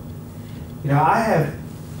line. You know, I have,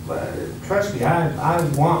 trust me, I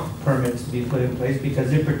want permits to be put in place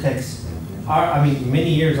because it protects I mean, many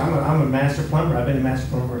years, I'm a master plumber. I've been a master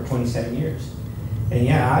plumber for 27 years. And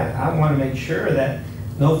yeah, I want to make sure that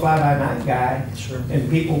no fly-by-night guy and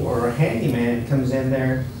people or a handyman comes in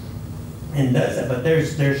there and does that. But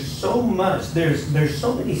there's so much, there's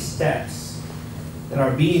so many steps that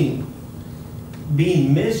are being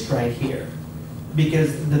missed right here,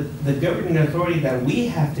 because the governing authority that we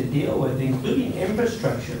have to deal with, including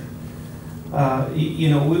infrastructure, you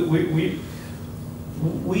know,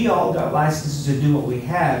 we all got licenses to do what we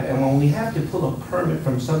have, and when we have to pull a permit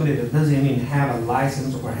from somebody that doesn't even have a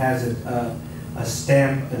license or has a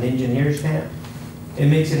stamp, an engineer stamp, it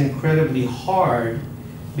makes it incredibly hard,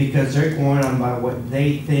 because they're going on by what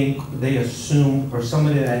they think, they assume, or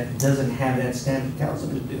somebody that doesn't have that stamp tells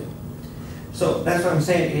them to do. So that's what I'm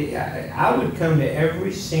saying. I would come to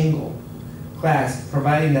every single class,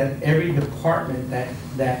 providing that every department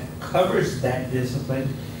that covers that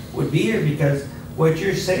discipline would be here, because what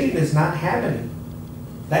you're saying is not happening.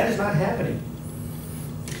 That is not happening.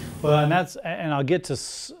 Well, and I'll get to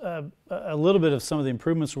a little bit of some of the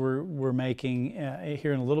improvements we're making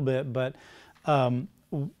here in a little bit, but I'll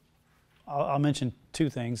mention 2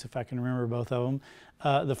 things if I can remember both of them.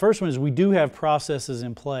 The first one is we do have processes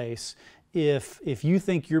in place. If you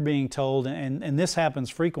think you're being told, and this happens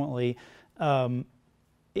frequently,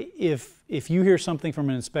 if you hear something from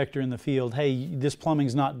an inspector in the field, hey, this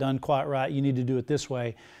plumbing's not done quite right, you need to do it this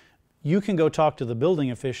way, you can go talk to the building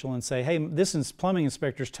official and say, hey, this plumbing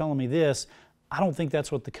inspector's telling me this, I don't think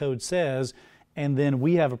that's what the code says, and then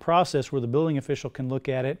we have a process where the building official can look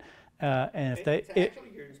at it, and if they...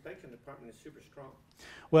 Actually, your inspection department is super strong.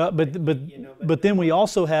 Well, but then we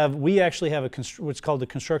actually have what's called the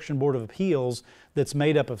Construction Board of Appeals that's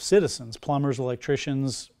made up of citizens, plumbers,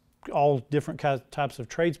 electricians, all different types of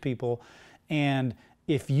tradespeople, and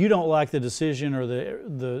if you don't like the decision or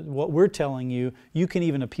what we're telling you, you can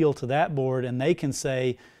even appeal to that board, and they can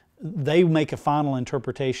say, they make a final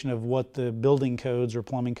interpretation of what the building codes or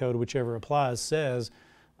plumbing code, whichever applies, says,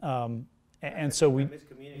 and so we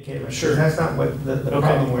miscommunicate. Sure, that's not what the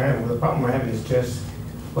problem we're having. The problem we're having is just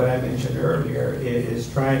what I mentioned earlier,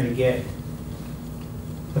 is trying to get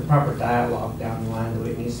the proper dialogue down the line the way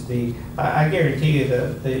it needs to be. I guarantee you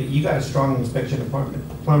that you got a strong inspection department.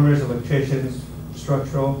 Plumbers, electricians,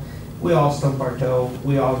 structural, we all stump our toe,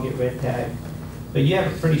 we all get red tagged. But you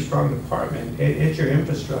have a pretty strong department. It's your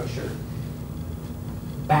infrastructure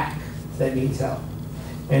back that needs help.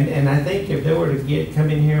 And I think if they were to come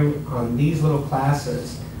in here on these little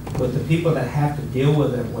classes with the people that have to deal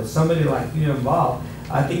with it, with somebody like you involved,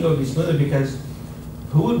 I think it would be smoother, because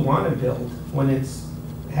who would want to build when it's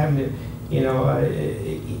having to, you know,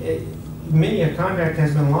 many a contract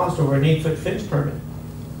has been lost over an 8-foot fence permit.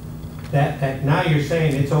 That now you're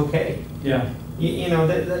saying it's okay. Yeah. you know,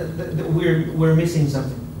 that we're missing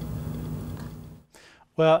something.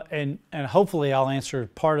 Well, and hopefully I'll answer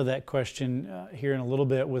part of that question here in a little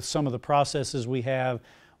bit with some of the processes we have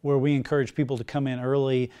where we encourage people to come in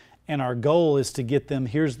early, and our goal is to get them,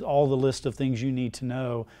 here's all the list of things you need to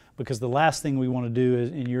know, because the last thing we want to do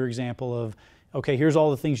is, in your example of, okay, here's all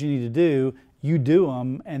the things you need to do, you do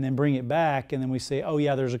them and then bring it back, and then we say, oh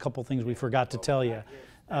yeah, there's a couple things we forgot to tell you.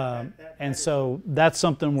 And so that's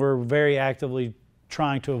something we're very actively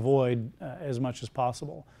trying to avoid as much as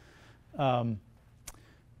possible. I'm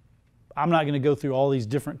not going to go through all these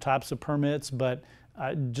different types of permits, but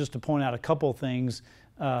just to point out a couple things,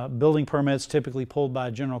 building permits typically pulled by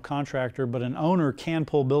a general contractor, but an owner can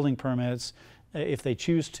pull building permits if they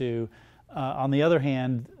choose to. On the other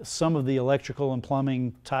hand, some of the electrical and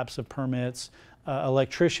plumbing types of permits,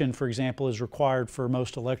 electrician, for example, is required for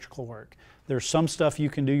most electrical work. There's some stuff you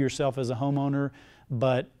can do yourself as a homeowner,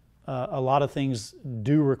 but a lot of things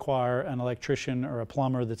do require an electrician or a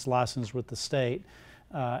plumber that's licensed with the state.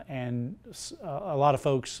 And a lot of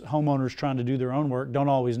folks, homeowners trying to do their own work, don't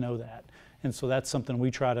always know that. And so that's something we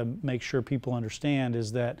try to make sure people understand,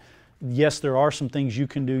 is that yes, there are some things you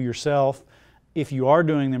can do yourself. If you are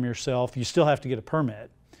doing them yourself, you still have to get a permit.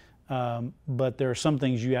 But there are some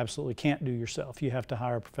things you absolutely can't do yourself. You have to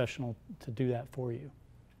hire a professional to do that for you.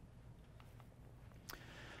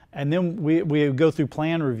 And then we go through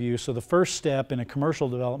plan review. So the first step in a commercial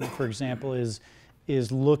development, for example,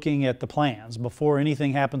 is looking at the plans. Before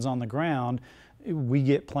anything happens on the ground, we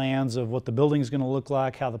get plans of what the building's going to look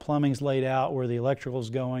like, how the plumbing's laid out, where the electrical's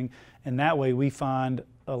going, and that way we find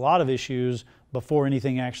a lot of issues before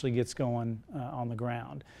anything actually gets going on the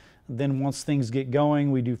ground. Then once things get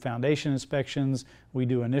going, we do foundation inspections, we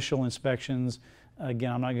do initial inspections.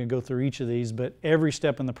 Again, I'm not going to go through each of these, but every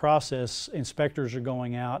step in the process, inspectors are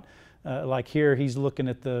going out. Like here, he's looking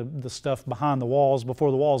at the stuff behind the walls before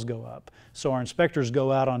the walls go up. So our inspectors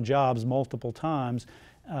go out on jobs multiple times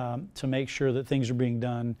to make sure that things are being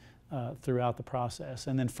done throughout the process.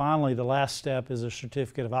 And then finally, the last step is a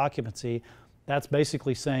certificate of occupancy. That's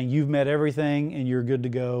basically saying you've met everything and you're good to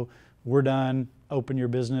go. We're done. Open your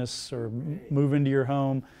business or move into your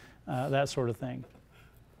home, that sort of thing.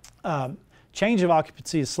 Change of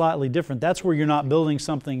occupancy is slightly different. That's where you're not building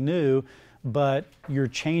something new, but you're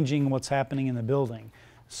changing what's happening in the building.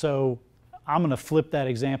 So I'm going to flip that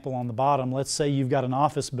example on the bottom. Let's say you've got an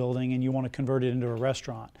office building and you want to convert it into a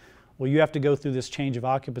restaurant. Well, you have to go through this change of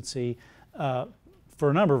occupancy for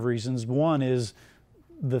a number of reasons. One is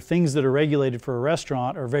the things that are regulated for a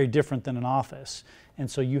restaurant are very different than an office.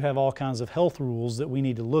 And so you have all kinds of health rules that we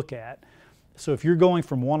need to look at. So if you're going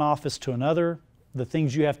from one office to another, the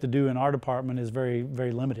things you have to do in our department is very,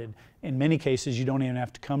 very limited. In many cases, you don't even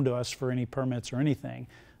have to come to us for any permits or anything,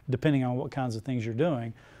 depending on what kinds of things you're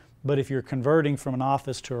doing. But if you're converting from an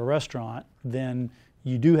office to a restaurant, then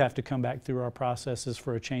you do have to come back through our processes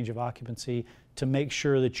for a change of occupancy to make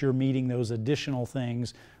sure that you're meeting those additional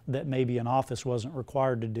things that maybe an office wasn't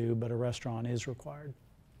required to do, but a restaurant is required.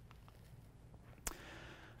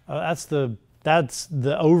 That's the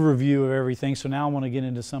overview of everything. So now I want to get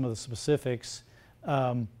into some of the specifics.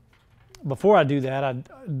 Before I do that,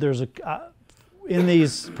 in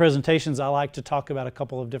these presentations, I like to talk about a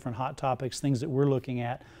couple of different hot topics, things that we're looking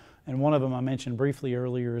at. And one of them I mentioned briefly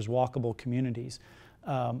earlier is walkable communities.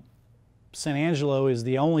 San Angelo is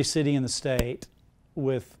the only city in the state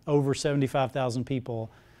with over 75,000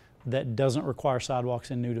 people that doesn't require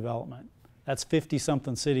sidewalks in new development. That's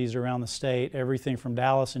 50-something cities around the state, everything from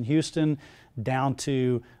Dallas and Houston down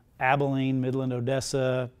to Abilene, Midland,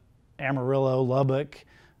 Odessa, Amarillo, Lubbock,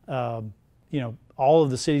 all of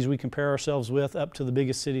the cities we compare ourselves with up to the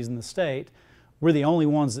biggest cities in the state. We're the only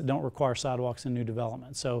ones that don't require sidewalks in new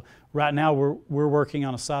development. So right now we're working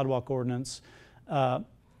on a sidewalk ordinance.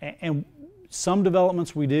 And some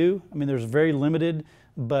developments we do. I mean, there's very limited,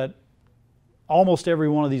 but almost every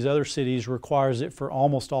one of these other cities requires it for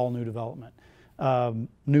almost all new development.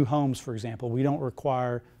 New homes, for example, we don't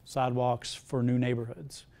require sidewalks for new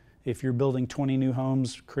neighborhoods. If you're building 20 new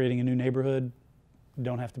homes, creating a new neighborhood, you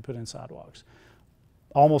don't have to put in sidewalks.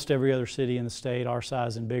 Almost every other city in the state, our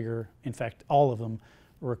size and bigger, in fact, all of them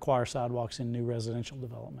require sidewalks in new residential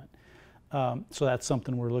development. So that's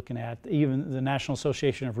something we're looking at. Even the National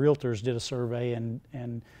Association of Realtors did a survey,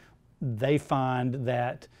 and they find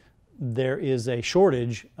that there is a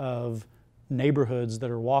shortage of neighborhoods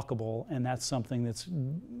that are walkable, and that's something that's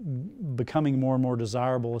becoming more and more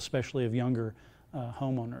desirable, especially of younger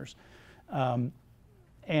homeowners.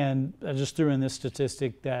 And I just threw in this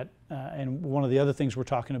statistic that, and one of the other things we're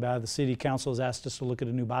talking about, the City Council has asked us to look at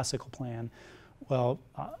a new bicycle plan. Well,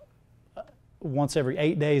 once every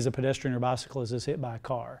 8 days a pedestrian or bicyclist is hit by a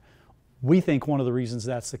car. We think one of the reasons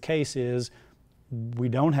that's the case is we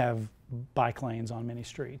don't have bike lanes on many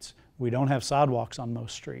streets. We don't have sidewalks on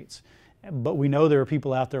most streets. But we know there are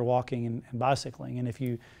people out there walking and bicycling. And if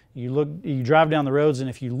you drive down the roads, and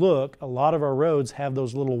if you look, a lot of our roads have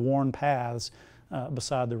those little worn paths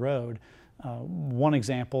beside the road. One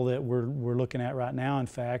example that we're looking at right now, in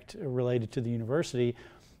fact, related to the university,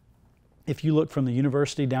 if you look from the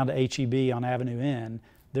university down to HEB on Avenue N,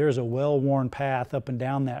 there is a well-worn path up and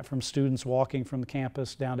down that from students walking from the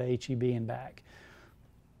campus down to HEB and back.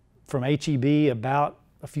 From HEB about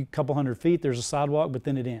couple hundred feet, there's a sidewalk, but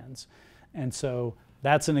then it ends. And so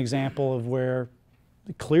that's an example of where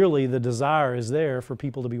clearly the desire is there for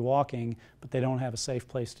people to be walking, but they don't have a safe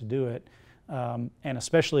place to do it. And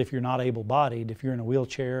especially if you're not able-bodied, if you're in a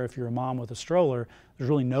wheelchair, if you're a mom with a stroller, there's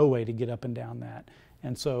really no way to get up and down that.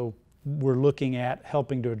 And so we're looking at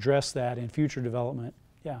helping to address that in future development.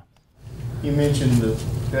 Yeah. You mentioned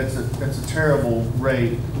that's a terrible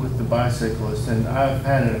rate with the bicyclists, and I've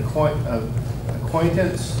had an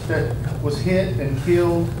acquaintance that was hit and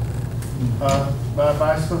killed by a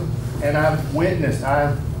bicycle, and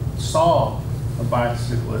I saw a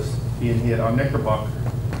bicyclist being hit on Knickerbocker.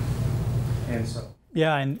 And so.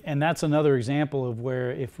 Yeah, and that's another example of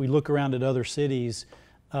where if we look around at other cities,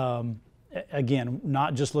 again,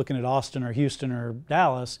 not just looking at Austin or Houston or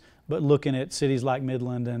Dallas, but looking at cities like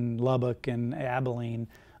Midland and Lubbock and Abilene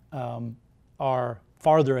are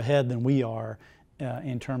farther ahead than we are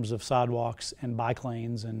in terms of sidewalks and bike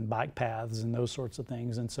lanes and bike paths and those sorts of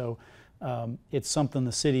things. And so it's something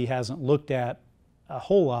the city hasn't looked at a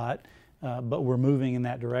whole lot, but we're moving in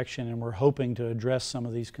that direction, and we're hoping to address some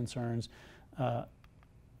of these concerns.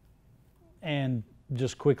 And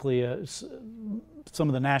just quickly, some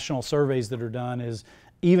of the national surveys that are done is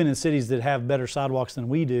even in cities that have better sidewalks than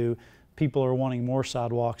we do, people are wanting more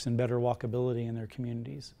sidewalks and better walkability in their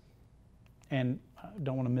communities. And I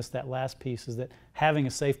don't want to miss that last piece, is that having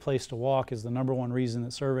a safe place to walk is the #1 reason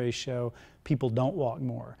that surveys show people don't walk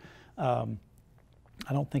more. I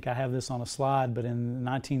don't think I have this on a slide, but in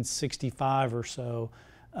 1965 or so,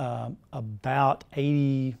 about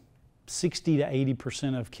 60 to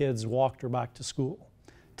 80% of kids walked or biked to school.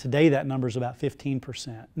 Today that number is about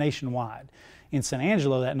 15% nationwide. In San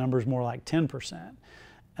Angelo that number is more like 10%.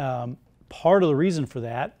 Part of the reason for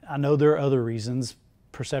that, I know there are other reasons,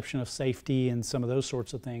 perception of safety and some of those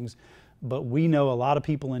sorts of things, but we know a lot of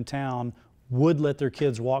people in town would let their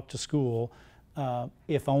kids walk to school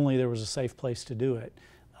if only there was a safe place to do it.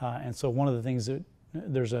 And so one of the things that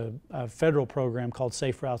there's a federal program called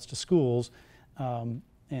Safe Routes to Schools,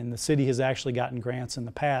 and the city has actually gotten grants in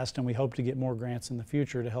the past, and we hope to get more grants in the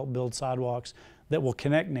future to help build sidewalks that will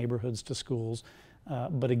connect neighborhoods to schools.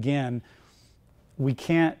 But again,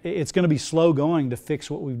 it's going to be slow going to fix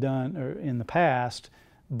what we've done in the past,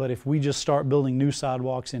 but if we just start building new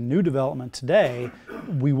sidewalks in new development today,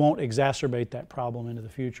 we won't exacerbate that problem into the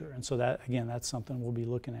future. And so that, again, that's something we'll be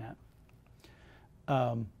looking at.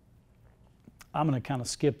 I'm going to kind of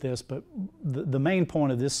skip this, but the main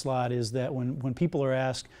point of this slide is that when people are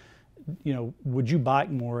asked, would you bike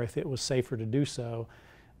more if it was safer to do so,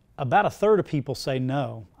 about 1/3 of people say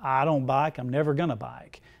no, I don't bike, I'm never going to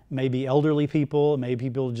bike. Maybe elderly people, maybe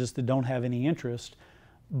people just that don't have any interest,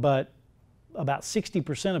 but about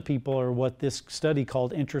 60% of people are what this study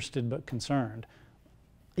called interested but concerned.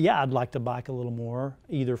 Yeah, I'd like to bike a little more,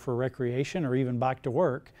 either for recreation or even bike to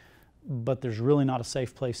work, but there's really not a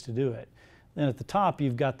safe place to do it. Then at the top,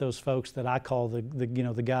 you've got those folks that I call the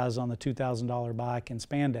guys on the $2,000 bike and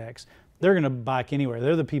spandex. They're going to bike anywhere.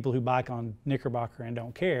 They're the people who bike on Knickerbocker and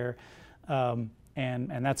don't care, and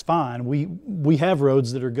that's fine. We have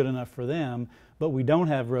roads that are good enough for them, but we don't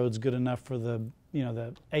have roads good enough for the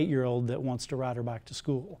 8-year-old that wants to ride her bike to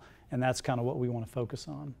school, and that's kind of what we want to focus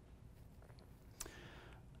on.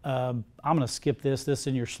 I'm going to skip this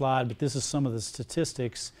in your slide, but this is some of the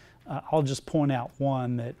statistics. I'll just point out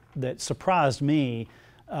one that surprised me.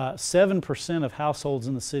 7% of households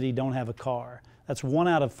in the city don't have a car. That's 1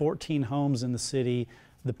 out of 14 homes in the city.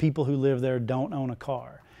 The people who live there don't own a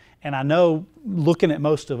car. And I know, looking at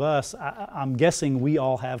most of us, I'm guessing we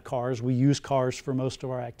all have cars. We use cars for most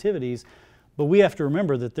of our activities. But we have to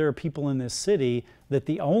remember that there are people in this city that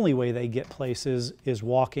the only way they get places is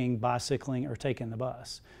walking, bicycling, or taking the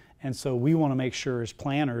bus. And so we want to make sure as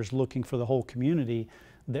planners looking for the whole community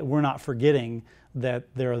that we're not forgetting that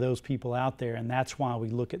there are those people out there, and that's why we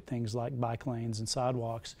look at things like bike lanes and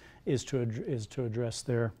sidewalks is to address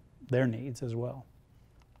their needs as well.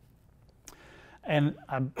 And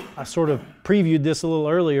I sort of previewed this a little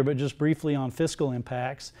earlier, but just briefly on fiscal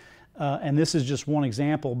impacts. And this is just one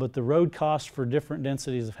example, but the road costs for different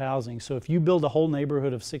densities of housing. So if you build a whole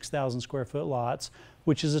neighborhood of 6,000 square foot lots,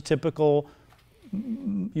 which is a typical,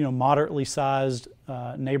 moderately sized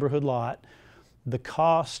neighborhood lot, the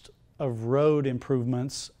cost of road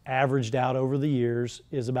improvements averaged out over the years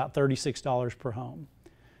is about $36 per home.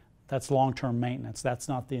 That's long-term maintenance. That's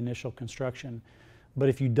not the initial construction. But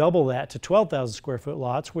if you double that to 12,000 square foot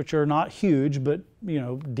lots, which are not huge, but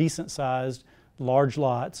decent sized, large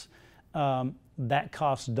lots, that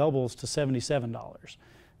cost doubles to $77.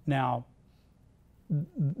 Now,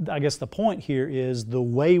 I guess the point here is the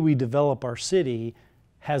way we develop our city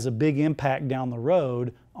has a big impact down the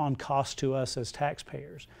road on cost to us as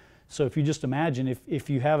taxpayers. So if you just imagine, if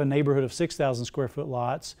you have a neighborhood of 6,000 square foot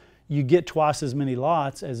lots, you get twice as many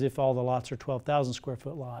lots as if all the lots are 12,000 square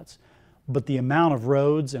foot lots. But the amount of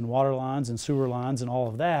roads and water lines and sewer lines and all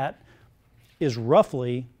of that is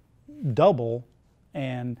roughly double.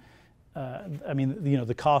 And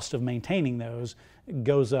the cost of maintaining those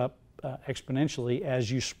goes up exponentially as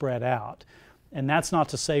you spread out. And that's not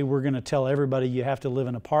to say we're going to tell everybody you have to live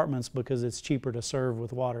in apartments because it's cheaper to serve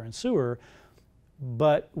with water and sewer,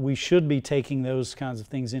 but we should be taking those kinds of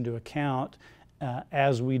things into account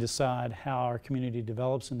as we decide how our community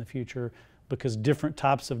develops in the future, because different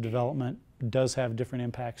types of development does have different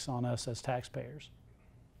impacts on us as taxpayers.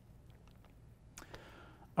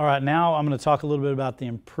 All right, now I'm going to talk a little bit about the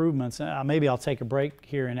improvements. Maybe I'll take a break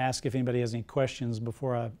here and ask if anybody has any questions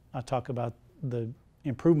before I talk about the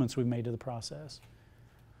improvements we've made to the process.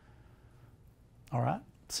 All right,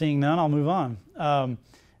 seeing none, I'll move on.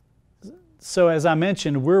 So as I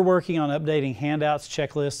mentioned, we're working on updating handouts,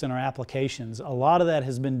 checklists, and our applications. A lot of that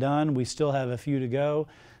has been done. We still have a few to go,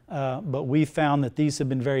 but we found that these have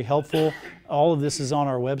been very helpful. All of this is on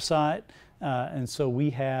our website, and so we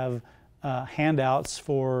have handouts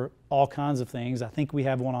for all kinds of things. I think we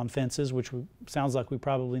have one on fences, which sounds like we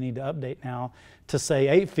probably need to update now to say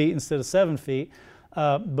 8 feet instead of 7 feet.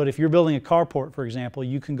 But if you're building a carport, for example,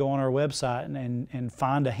 you can go on our website and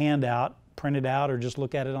find a handout, print it out, or just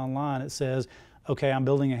look at it online. It says, okay, I'm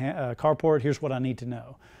building a carport, here's what I need to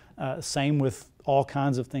know. Same with all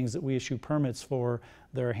kinds of things that we issue permits for.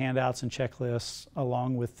 There are handouts and checklists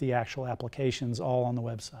along with the actual applications all on the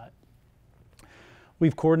website.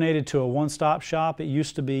 We've coordinated to a one-stop shop. It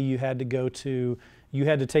used to be you had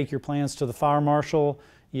to take your plans to the fire marshal,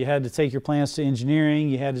 you had to take your plans to engineering,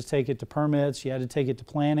 you had to take it to permits, you had to take it to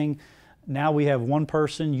planning. Now we have one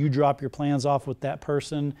person, you drop your plans off with that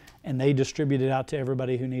person, and they distribute it out to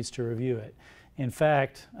everybody who needs to review it. In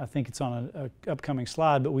fact, I think it's on an upcoming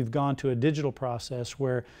slide, but we've gone to a digital process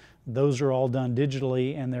where those are all done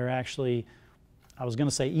digitally, and they're actually, I was going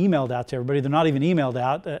to say emailed out to everybody. They're not even emailed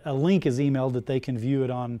out. A link is emailed that they can view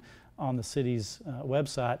it on the city's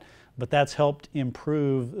website, but that's helped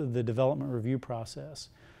improve the development review process.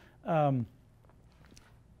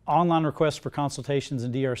 Online requests for consultations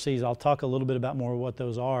and DRCs, I'll talk a little bit about more what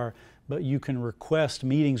those are, but you can request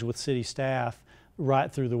meetings with city staff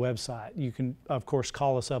right through the website. You can, of course,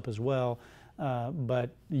 call us up as well,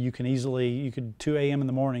 but you can easily, 2 a.m. in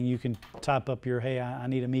the morning, you can type up your, hey, I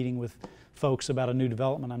need a meeting with folks about a new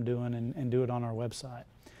development I'm doing, and do it on our website.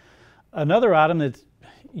 Another item that,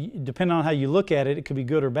 depending on how you look at it, it could be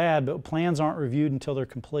good or bad, but plans aren't reviewed until they're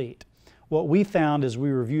complete. What we found as we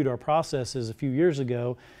reviewed our processes a few years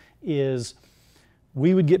ago is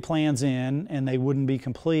we would get plans in and they wouldn't be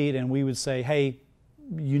complete, and we would say, hey,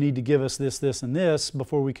 you need to give us this, this, and this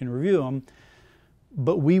before we can review them.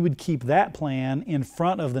 But we would keep that plan in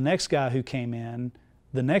front of the next guy who came in.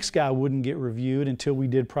 The next guy wouldn't get reviewed until we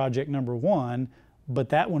did project number 1, but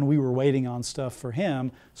that one we were waiting on stuff for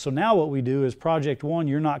him. So now what we do is project 1,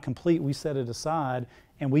 you're not complete, we set it aside,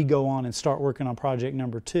 and we go on and start working on project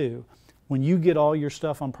number 2. When you get all your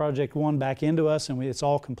stuff on project 1 back into us and it's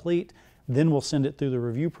all complete, then we'll send it through the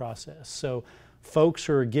review process. So folks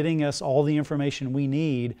who are getting us all the information we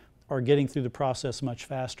need are getting through the process much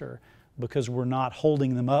faster because we're not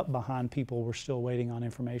holding them up behind people we're still waiting on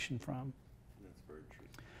information from. That's very true.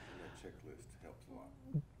 And that checklist helps a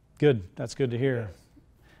lot. Good, that's good to hear.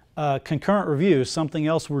 Concurrent review, something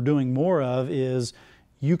else we're doing more of is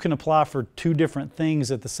you can apply for 2 different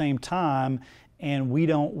things at the same time, and we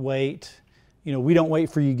don't wait. We don't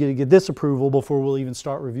wait for you to get this approval before we'll even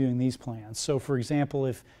start reviewing these plans. So for example,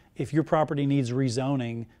 if your property needs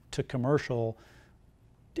rezoning to commercial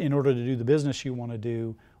in order to do the business you want to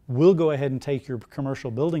do, we'll go ahead and take your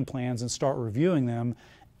commercial building plans and start reviewing them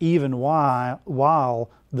even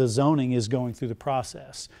while the zoning is going through the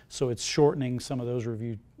process. So it's shortening some of those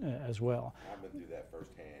reviews as well. I've been through that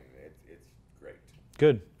firsthand. It's great.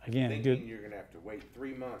 Good. Again, Thinking good. You're going to have to wait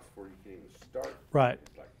 3 months before you can even start. Right.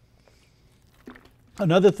 It's like,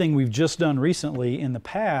 Another thing we've just done recently, in the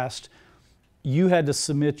past, you had to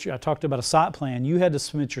submit, I talked about a site plan, you had to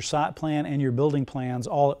submit your site plan and your building plans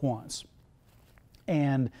all at once.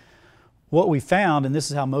 And what we found, and this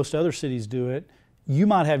is how most other cities do it, you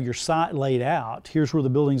might have your site laid out. Here's where the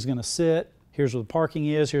building's going to sit, here's where the parking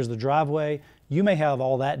is, here's the driveway. You may have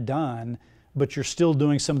all that done, but you're still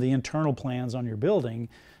doing some of the internal plans on your building.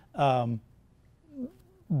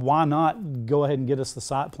 Why not go ahead and get us the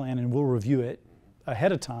site plan and we'll review it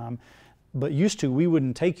ahead of time? But used to, we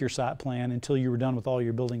wouldn't take your site plan until you were done with all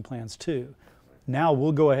your building plans too. Now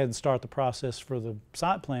we'll go ahead and start the process for the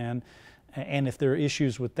site plan, and if there are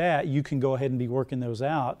issues with that, you can go ahead and be working those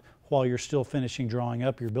out while you're still finishing drawing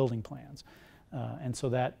up your building plans. And so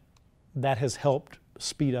that has helped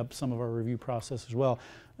speed up some of our review process as well.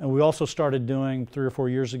 And we also started doing 3 or 4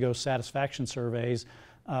 years ago satisfaction surveys.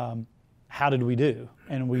 How did we do?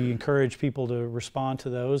 And we encourage people to respond to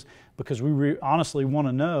those, because we honestly want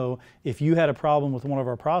to know, if you had a problem with one of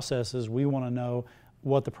our processes, we want to know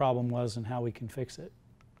what the problem was and how we can fix it.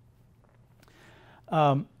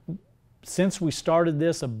 Since we started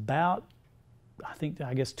this about,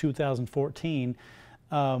 I guess 2014,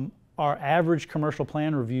 our average commercial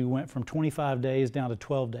plan review went from 25 days down to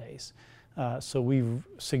 12 days. So we've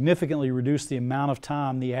significantly reduced the amount of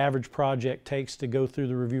time the average project takes to go through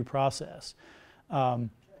the review process.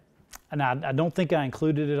 And I don't think I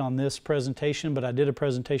included it on this presentation, but I did a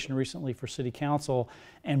presentation recently for City Council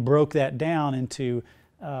and broke that down into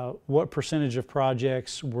what percentage of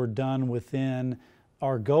projects were done within,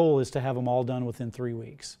 our goal is to have them all done within 3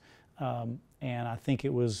 weeks. And I think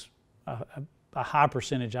it was a high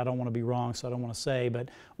percentage. I don't want to be wrong, so I don't want to say, but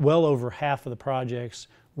well over half of the projects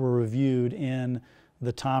were reviewed in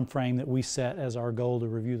the time frame that we set as our goal to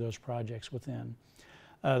review those projects within.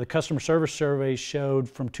 The customer service surveys showed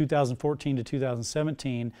from 2014 to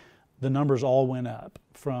 2017, the numbers all went up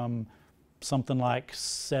from something like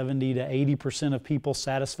 70 to 80% of people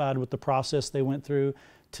satisfied with the process they went through,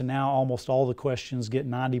 to now almost all the questions get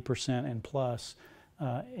 90% and plus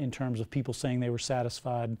in terms of people saying they were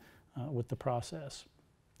satisfied with the process.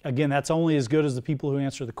 Again, that's only as good as the people who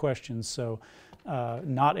answer the questions, so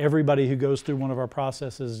not everybody who goes through one of our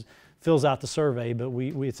processes fills out the survey, but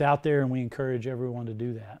it's out there and we encourage everyone to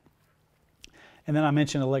do that. And then I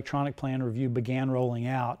mentioned electronic plan review began rolling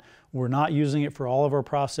out. We're not using it for all of our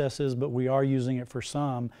processes, but we are using it for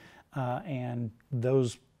some, and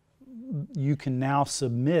those, you can now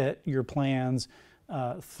submit your plans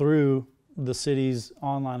through the city's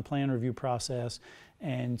online plan review process.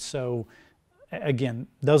 And so, again,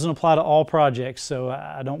 doesn't apply to all projects, so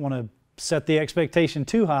I don't want to set the expectation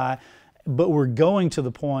too high, but we're going to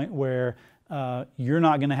the point where you're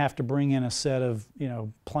not going to have to bring in a set of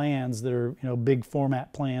plans that are big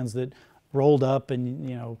format plans that rolled up,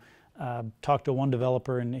 and talked to one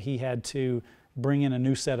developer and he had to bring in a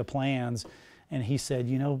new set of plans, and he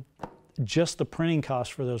said, just the printing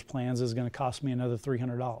cost for those plans is going to cost me another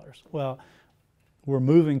 $300. Well, we're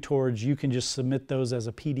moving towards, you can just submit those as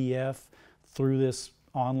a PDF through this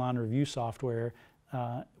online review software.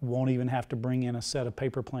 Won't even have to bring in a set of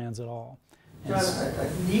paper plans at all. John,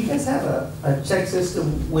 do you guys have a check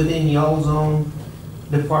system within y'all's own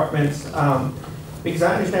departments? Because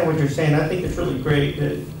I understand what you're saying. I think it's really great.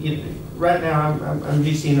 Right now, I'm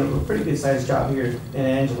GCing a pretty good sized job here in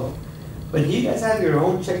Angelo. But do you guys have your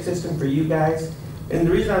own check system for you guys? And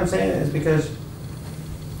the reason I'm saying that is because,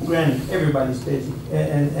 granted, everybody's busy.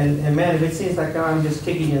 And man, if it seems like I'm just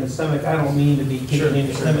kicking you in the stomach, I don't mean to be kicking you in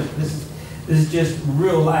the stomach. This is just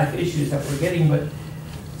real life issues that we're getting. But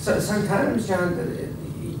sometimes, John,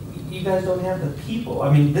 you guys don't have the people.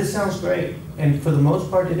 I mean, this sounds great, and for the most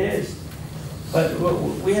part it is. But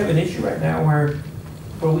we have an issue right now where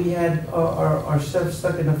we had our stuff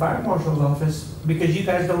stuck in the fire marshal's office because you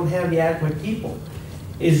guys don't have the adequate people.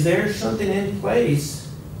 Is there something in place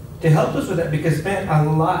to help us with that? Because, man,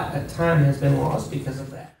 a lot of time has been lost because of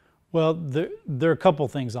that. Well, there are a couple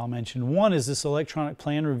things I'll mention. One is this electronic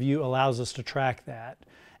plan review allows us to track that.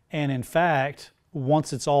 And in fact,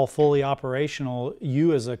 once it's all fully operational,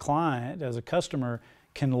 you as a client, as a customer,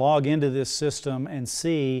 can log into this system and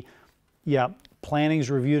see, yeah, planning's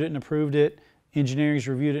reviewed it and approved it, engineering's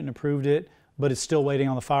reviewed it and approved it, but it's still waiting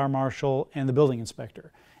on the fire marshal and the building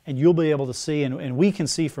inspector. And you'll be able to see, and we can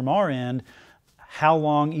see from our end, how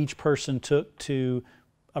long each person took to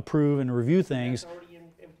approve and review things. That's already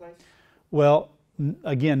in place? Well,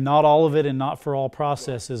 again, not all of it and not for all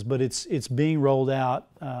processes, but it's being rolled out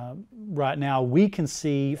right now. We can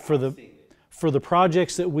see for the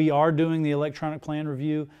projects that we are doing the electronic plan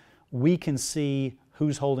review, we can see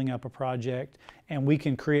who's holding up a project, and we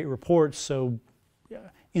can create reports. So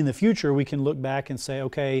in the future we can look back and say,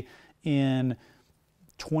 okay, in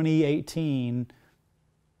 2018,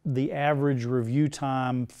 the average review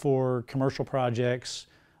time for commercial projects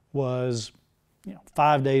was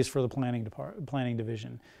 5 days for the planning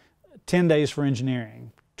division, 10 days for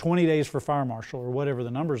engineering, 20 days for fire marshal, or whatever the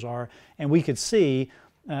numbers are, and we could see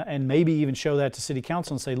and maybe even show that to city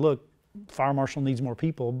council and say, look, fire marshal needs more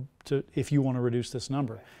people if you want to reduce this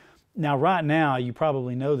number. Now, right now, you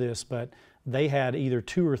probably know this, but they had either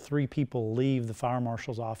 2 or 3 people leave the fire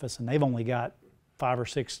marshal's office, and they've only got 5 or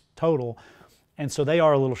 6 total. And so they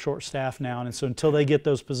are a little short-staffed now, and so until they get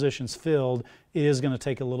those positions filled, it is going to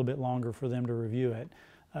take a little bit longer for them to review it,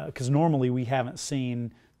 because normally we haven't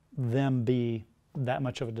seen them be that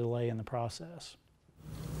much of a delay in the process.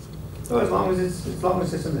 So as long as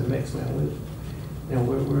it's in the mix, man,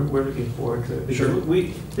 we're looking forward to it. Because Sure.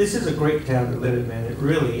 This is a great town to live in, man. It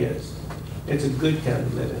really is. It's a good town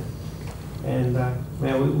to live in. And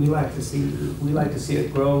man, we like to see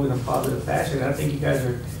it grow in a positive fashion. I think you guys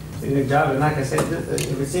are doing a good job. And like I said,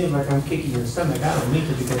 if it seems like I'm kicking your stomach, I don't mean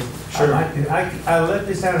to, because Sure. I love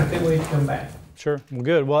this town. I can't wait to come back. Sure, well,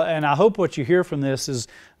 good. Well, and I hope what you hear from this is,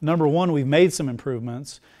 number one, we've made some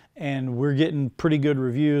improvements, and we're getting pretty good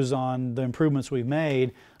reviews on the improvements we've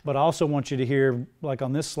made. But I also want you to hear, like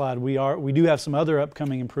on this slide, we do have some other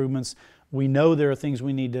upcoming improvements. We know there are things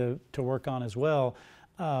we need to work on as well.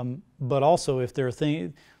 But also, if there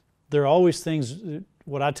are always things.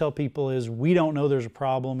 What I tell people is, we don't know there's a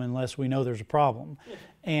problem unless we know there's a problem.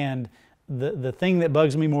 And the thing that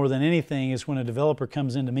bugs me more than anything is when a developer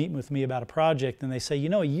comes in to meet with me about a project and they say,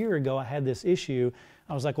 a year ago I had this issue.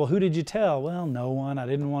 I was like, well, who did you tell? Well, no one. I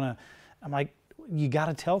didn't want to. I'm like, you got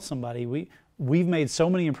to tell somebody. We've made so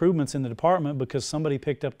many improvements in the department because somebody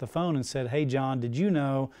picked up the phone and said, hey, John, did you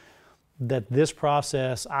know that this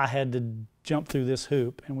process, I had to jump through this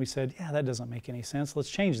hoop? And we said, yeah, that doesn't make any sense. Let's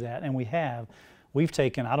change that. And we have. We've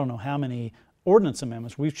taken, I don't know how many ordinance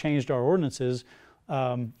amendments. We've changed our ordinances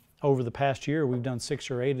over the past year. We've done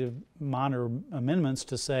 6 or 8 minor amendments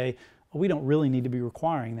to say, well, we don't really need to be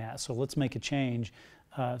requiring that, so let's make a change.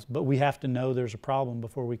 But we have to know there's a problem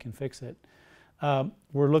before we can fix it.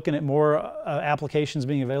 We're looking at more applications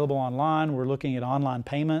being available online. We're looking at online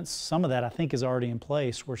payments. Some of that I think is already in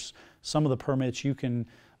place, where some of the permits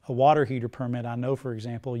a water heater permit, I know, for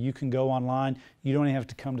example, you can go online. You don't even have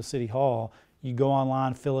to come to City Hall. You go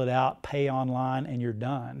online, fill it out, pay online, and you're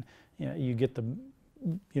done. You get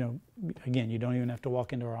again, you don't even have to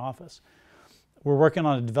walk into our office. We're working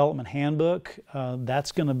on a development handbook.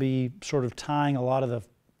 That's going to be sort of tying a lot of the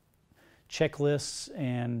checklists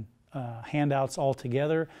and handouts all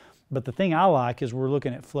together. But the thing I like is we're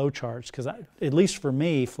looking at flow charts, because at least for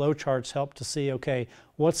me, flow charts help to see, okay,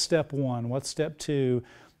 what's step 1, what's step 2?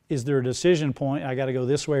 Is there a decision point? I got to go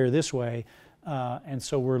this way or this way. And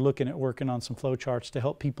so we're looking at working on some flow charts to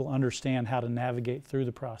help people understand how to navigate through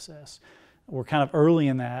the process. We're kind of early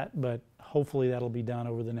in that, but hopefully that'll be done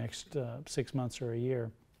over the next 6 months or a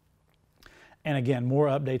year. And again, more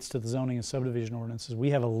updates to the zoning and subdivision ordinances. We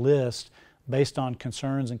have a list based on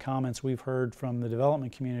concerns and comments we've heard from the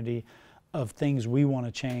development community of things we want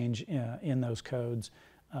to change in those codes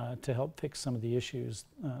to help fix some of the issues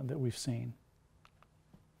that we've seen.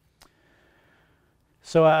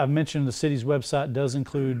 So I've mentioned the city's website does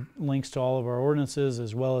include links to all of our ordinances,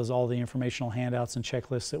 as well as all the informational handouts and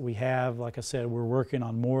checklists that we have. Like I said, we're working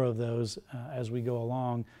on more of those as we go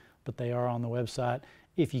along, but they are on the website.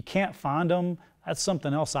 If you can't find them, that's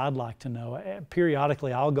something else I'd like to know.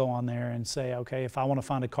 Periodically, I'll go on there and say, okay, if I want to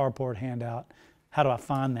find a carport handout, how do I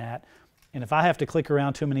find that? And if I have to click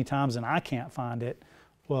around too many times and I can't find it,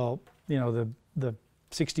 well, the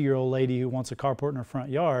 60-year-old lady who wants a carport in her front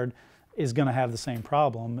yard is going to have the same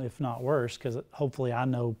problem, if not worse, because hopefully I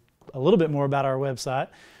know a little bit more about our website.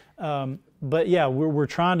 But yeah, we're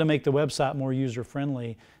trying to make the website more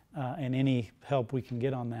user-friendly, and any help we can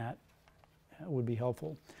get on that would be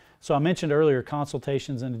helpful. So I mentioned earlier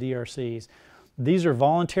consultations and the DRCs. These are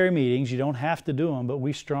voluntary meetings. You don't have to do them, but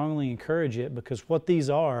we strongly encourage it, because what these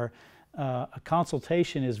are, a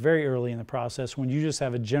consultation is very early in the process when you just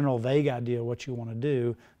have a general vague idea of what you want to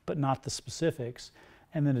do, but not the specifics.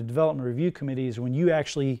 And then a development review committee is when you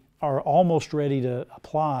actually are almost ready to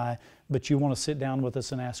apply, but you want to sit down with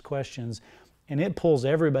us and ask questions. And it pulls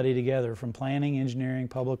everybody together from planning, engineering,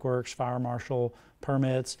 public works, fire marshal,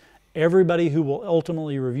 permits. Everybody who will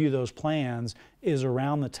ultimately review those plans is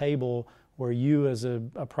around the table, where you as a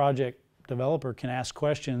project developer can ask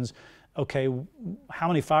questions. Okay, how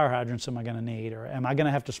many fire hydrants am I going to need? Or am I going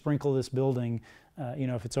to have to sprinkle this building?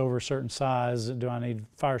 If it's over a certain size, do I need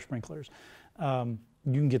fire sprinklers?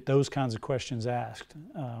 You can get those kinds of questions asked.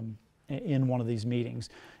 in one of these meetings.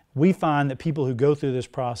 We find that people who go through this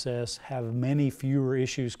process have many fewer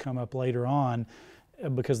issues come up later on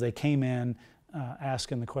because they came in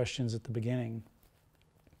asking the questions at the beginning.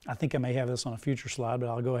 I think I may have this on a future slide, but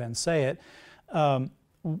I'll go ahead and say it.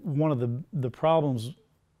 One of the problems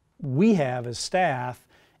we have as staff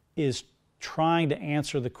is trying to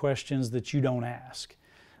answer the questions that you don't ask.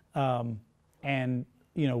 And,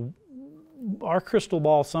 you know, our crystal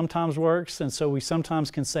ball sometimes works, and so we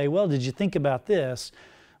sometimes can say, well, did you think about this?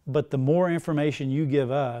 But the more information you give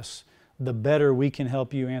us, the better we can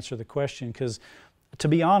help you answer the question. Because to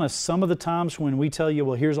be honest, some of the times when we tell you,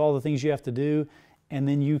 well, here's all the things you have to do, and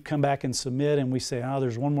then you come back and submit and we say, oh,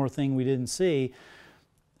 there's one more thing we didn't see,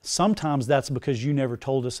 sometimes that's because you never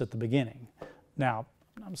told us at the beginning. Now,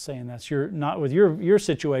 I'm saying that's not with your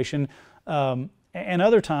situation, and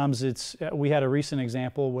other times we had a recent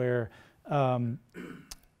example where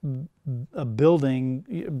the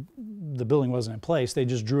building wasn't in place. They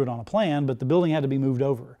just drew it on a plan, but the building had to be moved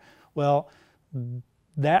over. Well,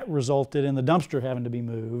 that resulted in the dumpster having to be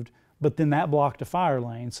moved, but then that blocked a fire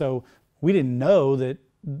lane. So we didn't know that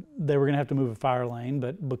they were going to have to move a fire lane,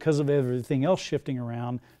 but because of everything else shifting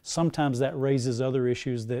around, sometimes that raises other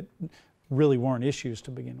issues that really weren't issues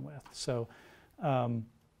to begin with. So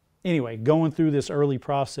anyway, going through this early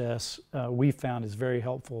process, we found is very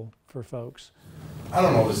helpful for folks. I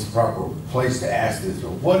don't know if this is the proper place to ask this,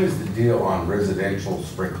 but what is the deal on residential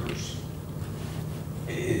sprinklers?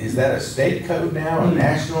 Is that a state code now, a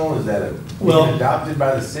national? Is that being adopted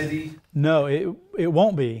by the city? No, it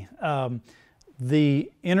won't be.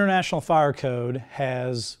 The International Fire Code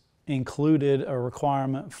has included a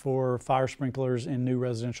requirement for fire sprinklers in new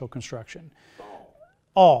residential construction.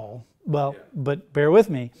 All. Well, but bear with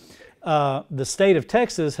me. The state of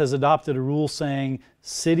Texas has adopted a rule saying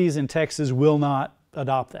cities in Texas will not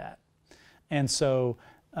adopt that. And so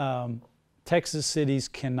Texas cities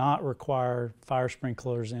cannot require fire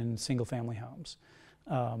sprinklers in single-family homes.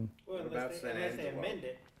 Well, unless they amend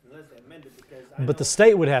it. But the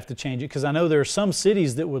state would have to change it, because I know there are some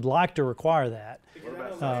cities that would like to require that.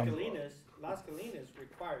 Because I know Las Colinas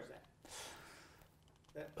requires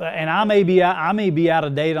that. And I may be out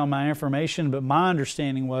of date on my information, but my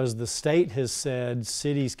understanding was the state has said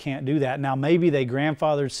cities can't do that. Now maybe they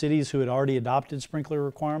grandfathered cities who had already adopted sprinkler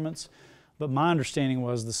requirements, but my understanding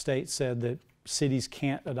was the state said that cities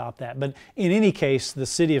can't adopt that. But in any case, the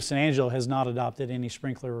City of San Angelo has not adopted any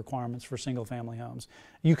sprinkler requirements for single-family homes.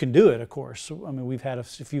 You can do it, of course. I mean, we've had a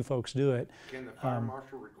few folks do it. Can the fire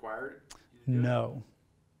marshal require it? No.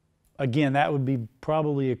 Again, that would be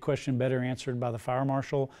probably a question better answered by the fire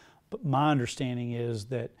marshal, but my understanding is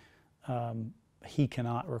that he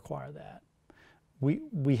cannot require that.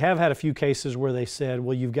 We have had a few cases where they said,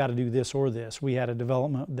 well, you've got to do this or this. We had a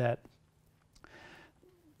development that,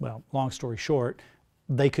 well, long story short,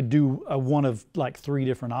 they could do one of like 3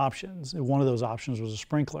 different options. One of those options was a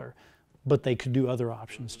sprinkler, but they could do other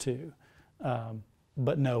options too.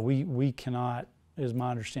 But no, we cannot, is my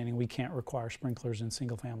understanding, we can't require sprinklers in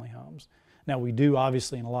single-family homes. Now we do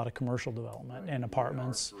obviously in a lot of commercial development and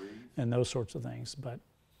apartments and those sorts of things, but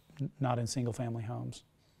not in single-family homes.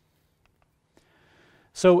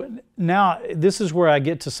 So now this is where I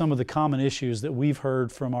get to some of the common issues that we've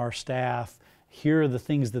heard from our staff. Here are the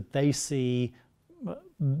things that they see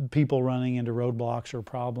people running into roadblocks or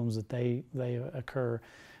problems that they occur.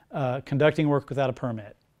 Conducting work without a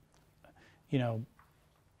permit. You know,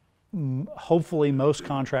 hopefully most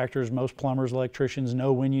contractors, most plumbers, electricians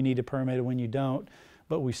know when you need a permit and when you don't,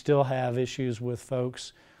 but we still have issues with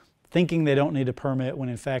folks thinking they don't need a permit when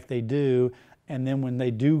in fact they do, and then when they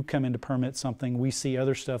do come in to permit something, we see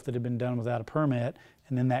other stuff that had been done without a permit,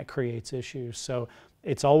 and then that creates issues. So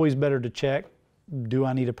it's always better to check, do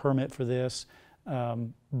I need a permit for this,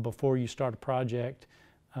 before you start a project,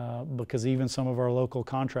 because even some of our local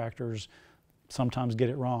contractors sometimes get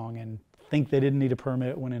it wrong and think they didn't need a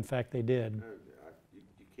permit when in fact they did. You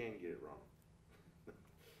can get it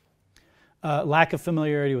wrong. Lack of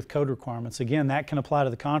familiarity with code requirements. Again, that can apply to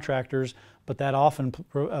the contractors, but that often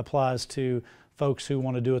applies to folks who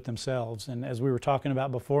want to do it themselves. And as we were talking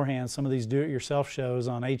about beforehand, some of these do-it-yourself shows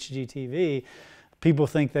on HGTV, people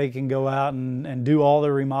think they can go out and do all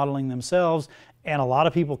their remodeling themselves, and a lot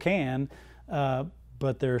of people can,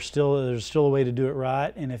 but there's still a way to do it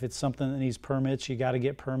right. And if it's something that needs permits, you got to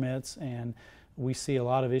get permits. And we see a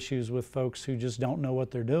lot of issues with folks who just don't know what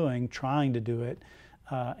they're doing, trying to do it,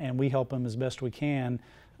 and we help them as best we can.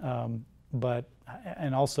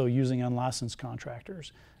 And also using unlicensed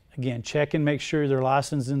contractors. Again, check and make sure they're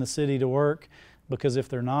licensed in the city to work, because if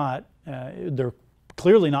they're not, they're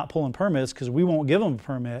clearly not pulling permits, because we won't give them a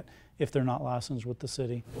permit if they're not licensed with the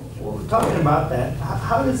city. Well, talking about that,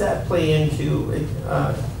 how does that play into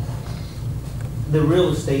the real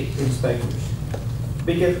estate inspectors?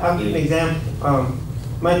 Because I'll give you an example.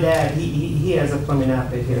 My dad, he has a plumbing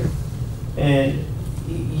outfit here, and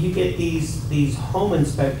you get these home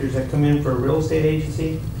inspectors that come in for a real estate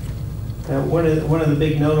agency. One of the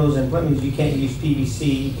big no-nos in plumbing is you can't use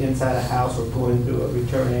PVC inside a house or going through a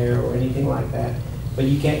return air or anything like that. But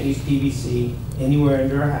you can't use PVC anywhere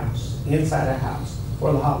under a house, inside a house,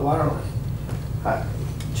 or the hot water line.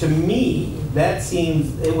 To me, that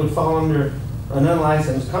seems it would fall under an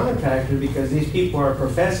unlicensed contractor because these people are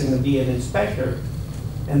professing to be an inspector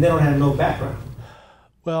and they don't have no background.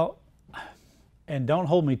 Well, and don't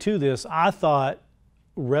hold me to this, I thought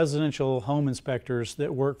residential home inspectors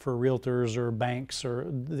that work for realtors or banks or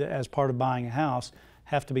as part of buying a house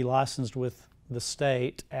have to be licensed with the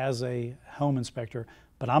state as a home inspector,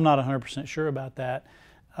 but I'm not 100% sure about that.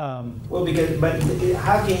 Well, but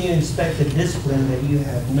how can you inspect the discipline that you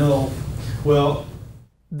have no? Well,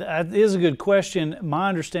 that is a good question. My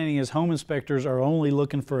understanding is home inspectors are only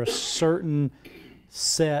looking for a certain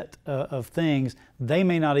set of things. They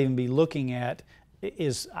may not even be looking at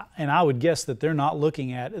and I would guess that they're not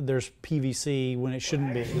looking at there's PVC when it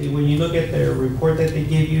shouldn't be. When you look at their report that they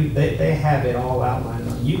give you, they have it all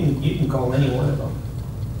outlined. You can call any one of them.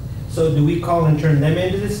 So do we call and turn them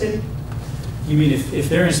into the city? You mean if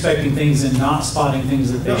they're inspecting things and not spotting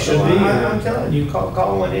things that they should be? I'm telling you,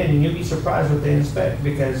 call one in and you'll be surprised what they inspect,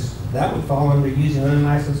 because that would fall under using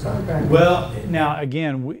unlicensed contractors. Well, now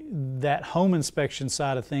again, that home inspection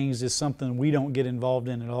side of things is something we don't get involved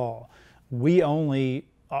in at all.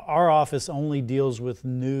 Our office only deals with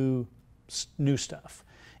new stuff.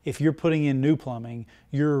 If you're putting in new plumbing,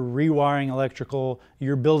 you're rewiring electrical,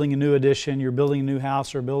 you're building a new addition, you're building a new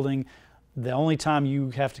house or building, the only time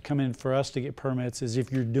you have to come in for us to get permits is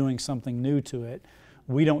if you're doing something new to it.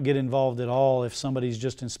 We don't get involved at all if somebody's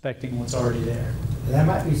just inspecting what's already there. That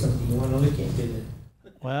might be something you want to look into.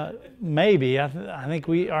 Well, maybe. I think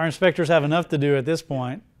our inspectors have enough to do at this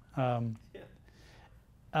point.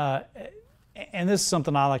 And this is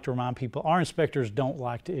something I like to remind people. Our inspectors don't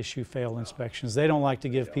like to issue failed inspections. They don't like to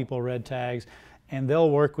give people red tags, and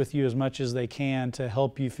they'll work with you as much as they can to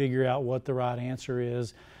help you figure out what the right answer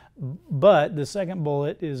is. But the second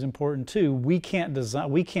bullet is important too. We can't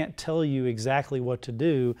tell you exactly what to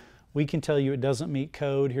do. We can tell you it doesn't meet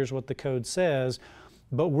code. Here's what the code says,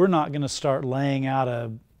 but we're not going to start laying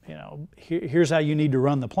out here's how you need to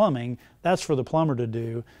run the plumbing. That's for the plumber to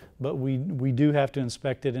do. But we do have to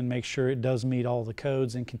inspect it and make sure it does meet all the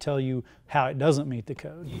codes and can tell you how it doesn't meet the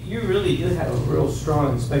code. You really do have a real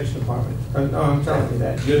strong inspection department. I'm telling you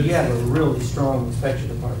that. You have a really strong inspection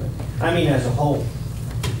department. I mean, as a whole.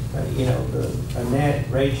 Annette,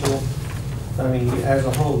 Rachel, I mean, as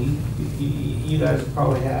a whole, you guys have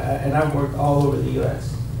probably had, and I've worked all over the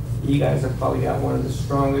U.S., you guys have probably got one of the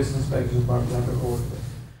strongest inspection departments I've ever worked with.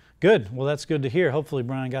 Good. Well, that's good to hear. Hopefully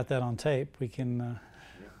Brian got that on tape. We can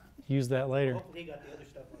use that later. Hopefully he got the other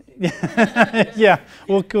stuff on tape. Yeah,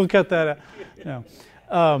 we'll cut that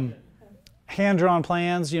out. Hand-drawn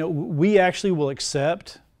plans, we actually will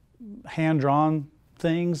accept hand-drawn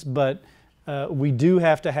things, but we do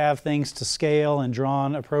have to have things to scale and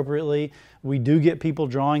drawn appropriately. We do get people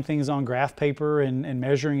drawing things on graph paper and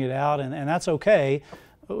measuring it out, and that's okay.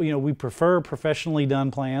 We prefer professionally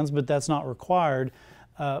done plans, but that's not required.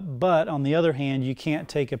 But on the other hand, you can't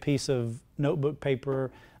take a piece of notebook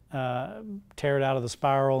paper, tear it out of the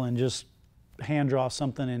spiral, and just hand draw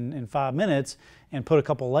something in 5 minutes and put a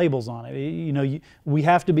couple labels on it. We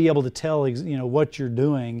have to be able to tell what you're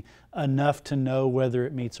doing enough to know whether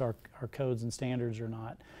it meets our codes and standards or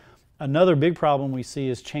not. Another big problem we see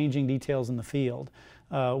is changing details in the field.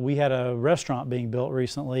 We had a restaurant being built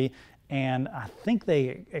recently, and I think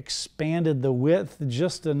they expanded the width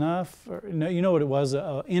just enough. You know what it was?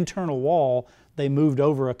 An internal wall they moved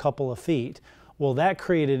over a couple of feet. Well, that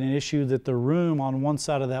created an issue that the room on one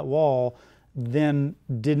side of that wall then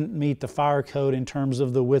didn't meet the fire code in terms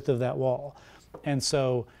of the width of that wall. And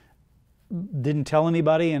so didn't tell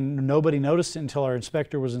anybody, and nobody noticed it until our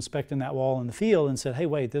inspector was inspecting that wall in the field and said, hey,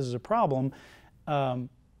 wait, this is a problem. How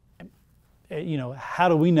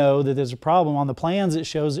do we know that there's a problem? On the plans it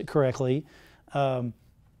shows it correctly,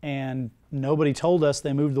 and nobody told us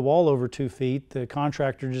they moved the wall over 2 feet. The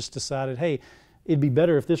contractor just decided, hey, it'd be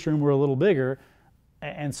better if this room were a little bigger.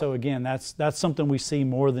 And so again, that's something we see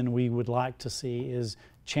more than we would like to see, is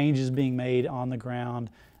changes being made on the ground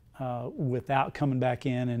without coming back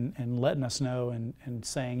in and letting us know and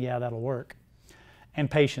saying, yeah, that'll work. And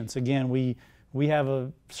patience. Again, we have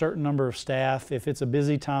a certain number of staff. If it's a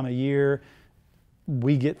busy time of year,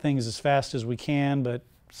 we get things as fast as we can, but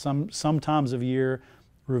some times of year,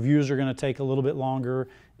 reviews are going to take a little bit longer.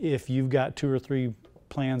 If you've got 2 or 3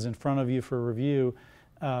 plans in front of you for review,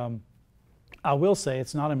 I will say,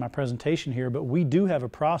 it's not in my presentation here, but we do have a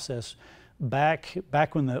process back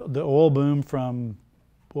when the oil boom from,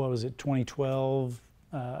 what was it, 2012,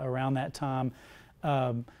 around that time,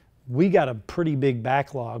 we got a pretty big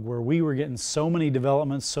backlog where we were getting so many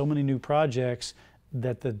developments, so many new projects,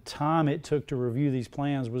 that the time it took to review these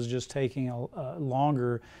plans was just taking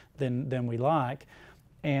longer than we like.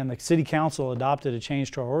 And the city council adopted a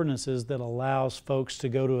change to our ordinances that allows folks to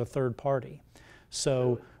go to a third party.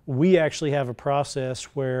 So we actually have a process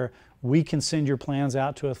where we can send your plans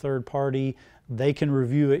out to a third party. They can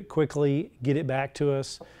review it quickly, get it back to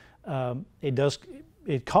us.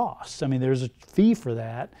 It costs. I mean, there's a fee for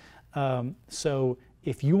that. So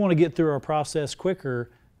if you want to get through our process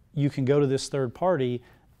quicker, you can go to this third party.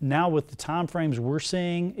 Now with the time frames we're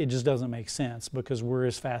seeing, it just doesn't make sense because we're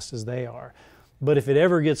as fast as they are. But if it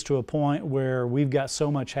ever gets to a point where we've got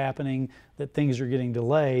so much happening that things are getting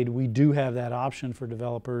delayed, we do have that option for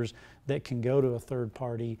developers that can go to a third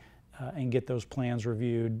party and get those plans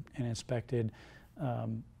reviewed and inspected.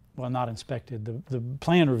 Well, not inspected, the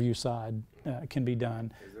plan review side can be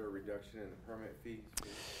done. Is there a reduction in the permit fees?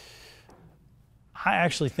 I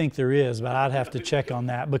actually think there is, but I'd have to check on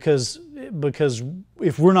that because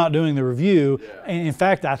if we're not doing the review, and in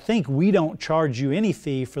fact, I think we don't charge you any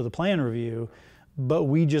fee for the plan review, but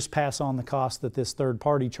we just pass on the cost that this third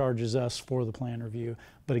party charges us for the plan review.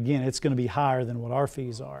 But again, it's going to be higher than what our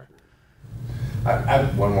fees are. I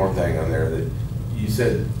have one more thing on there that you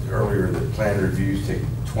said earlier that plan reviews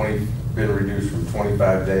been reduced from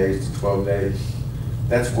 25 days to 12 days.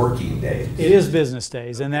 That's working days. It is business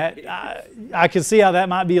days, and that I can see how that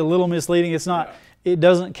might be a little misleading. It's not. It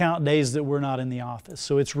doesn't count days that we're not in the office,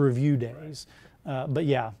 so it's review days. But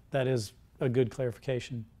yeah, that is a good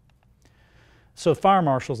clarification. So fire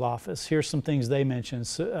marshal's office, here's some things they mentioned.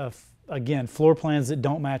 So, again, floor plans that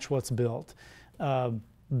don't match what's built.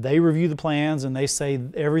 They review the plans and they say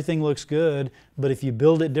everything looks good, but if you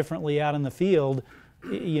build it differently out in the field,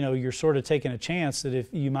 you know, you're sort of taking a chance that if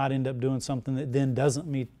you might end up doing something that then doesn't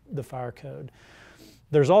meet the fire code.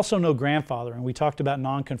 There's also no grandfathering. We talked about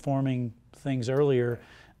non-conforming things earlier.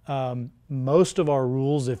 Most of our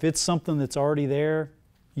rules, if it's something that's already there,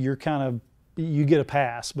 you get a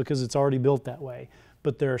pass because it's already built that way.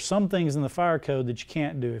 But there are some things in the fire code that you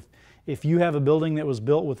can't do. If you have a building that was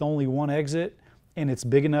built with only one exit and it's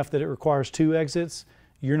big enough that it requires 2 exits,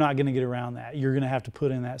 you're not going to get around that. You're going to have to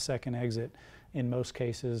put in that second exit in most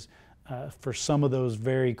cases. For some of those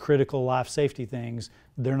very critical life safety things,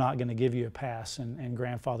 they're not going to give you a pass and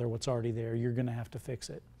grandfather what's already there. You're going to have to fix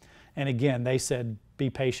it. And again, they said be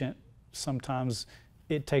patient. Sometimes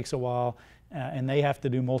it takes a while, and they have to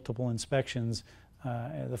do multiple inspections.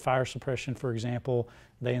 The fire suppression, for example,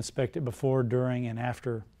 they inspect it before, during, and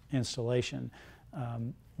after installation.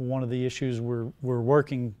 One of the issues we're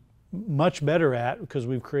working much better at, because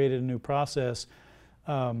we've created a new process,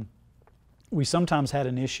 we sometimes had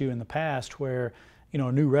an issue in the past where, you know,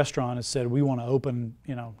 a new restaurant has said we want to open,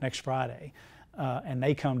 you know, next Friday, and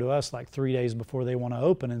they come to us like 3 days before they want to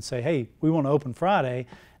open and say, hey, we want to open Friday,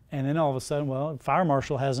 and then all of a sudden, well, fire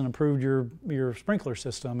marshal hasn't approved your sprinkler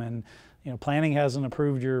system, and you know, planning hasn't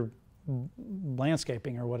approved your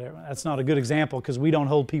landscaping or whatever. That's not a good example because we don't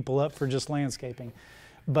hold people up for just landscaping,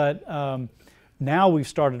 but now we've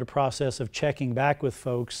started a process of checking back with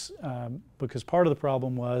folks because part of the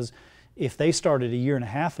problem was if they started a year and a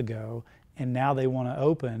half ago and now they want to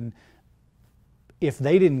open, if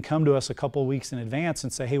they didn't come to us a couple of weeks in advance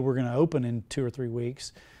and say, hey, we're going to open in 2 or 3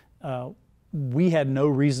 weeks, we had no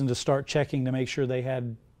reason to start checking to make sure they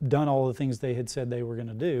had done all the things they had said they were going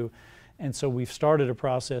to do. And so we've started a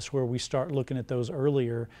process where we start looking at those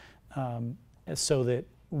earlier so that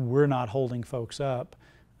we're not holding folks up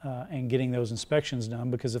and getting those inspections done,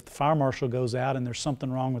 because if the fire marshal goes out and there's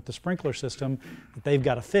something wrong with the sprinkler system that they've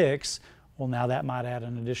got to fix, well, now that might add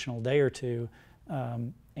an additional day or two,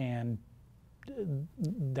 and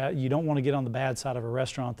that you don't want to get on the bad side of a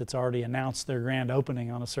restaurant that's already announced their grand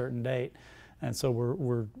opening on a certain date. And so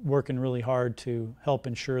we're working really hard to help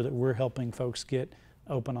ensure that we're helping folks get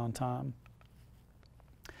open on time.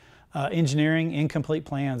 Engineering, incomplete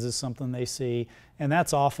plans is something they see, and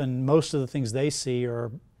that's often, most of the things they see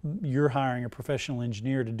are you're hiring a professional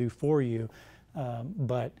engineer to do for you.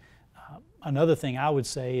 But another thing I would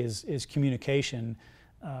say is communication,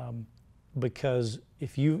 because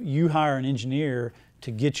if you hire an engineer to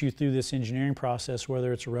get you through this engineering process,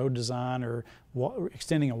 whether it's road design or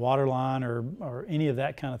extending a water line or any of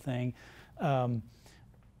that kind of thing,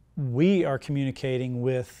 we are communicating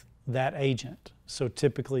with that agent. So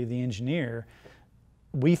typically the engineer,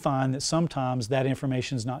 we find that sometimes that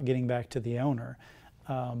information is not getting back to the owner.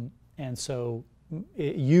 And so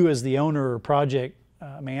you as the owner or project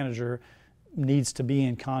manager needs to be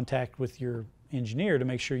in contact with your engineer to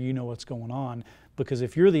make sure you know what's going on. Because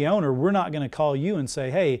if you're the owner, we're not going to call you and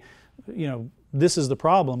say, hey, you know, this is the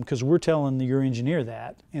problem, because we're telling your engineer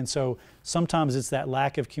that. And so sometimes it's that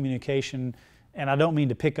lack of communication, and I don't mean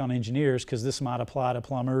to pick on engineers, because this might apply to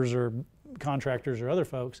plumbers or contractors or other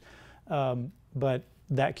folks, but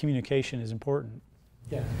that communication is important.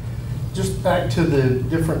 Yeah. Just back to the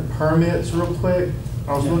different permits real quick.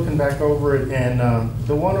 I was looking back over it, and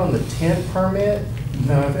the one on the tent permit,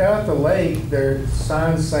 now if out at the lake, there's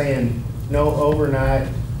signs saying no overnight,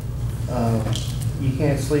 you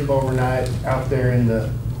can't sleep overnight out there in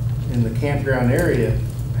the campground area.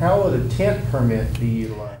 How would a tent permit be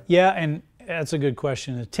utilized? Yeah, and that's a good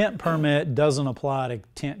question. A tent permit doesn't apply to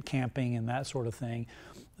tent camping and that sort of thing.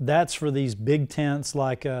 That's for these big tents,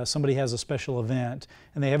 like somebody has a special event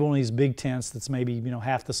and they have one of these big tents that's maybe, you know,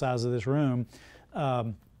 half the size of this room.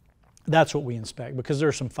 That's what we inspect, because there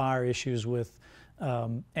are some fire issues with,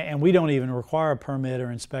 and we don't even require a permit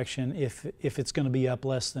or inspection if it's going to be up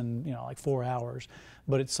less than, you know, like 4 hours.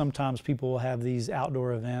 But it's sometimes people will have these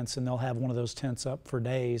outdoor events and they'll have one of those tents up for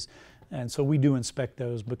days. And so we do inspect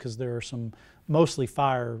those, because there are some mostly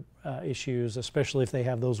fire issues, especially if they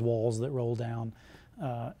have those walls that roll down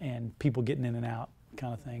and people getting in and out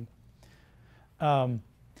kind of thing.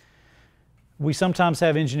 We sometimes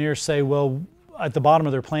have engineers say, well, at the bottom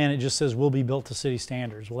of their plan it just says will be built to city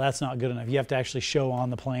standards. Well, that's not good enough. You have to actually show on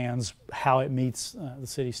the plans how it meets the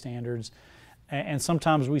city standards. And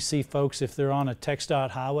sometimes we see folks, if they're on a TxDOT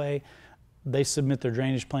highway, they submit their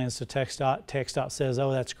drainage plans to TxDOT. TxDOT says,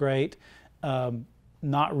 oh, that's great.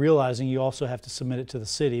 Not realizing you also have to submit it to the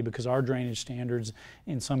city, because our drainage standards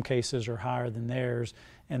in some cases are higher than theirs.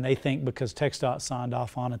 And they think because TxDOT signed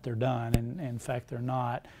off on it, they're done. And in fact, they're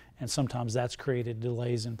not. And sometimes that's created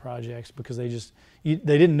delays in projects, because they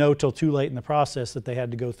didn't know till too late in the process that they had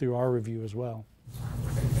to go through our review as well.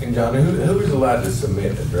 And John, who is allowed to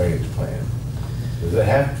submit a drainage plan? Does it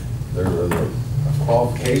have a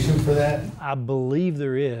qualification for that? I believe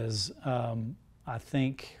there is. I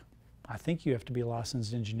think you have to be a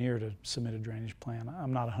licensed engineer to submit a drainage plan.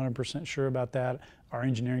 I'm not 100% sure about that. Our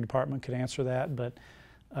engineering department could answer that, but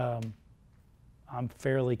I'm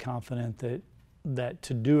fairly confident that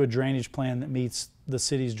to do a drainage plan that meets the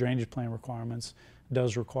city's drainage plan requirements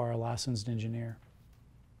does require a licensed engineer.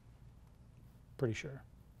 Pretty sure.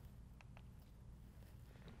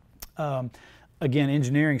 Again,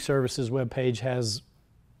 Engineering Services webpage has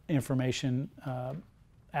information,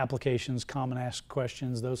 applications, common asked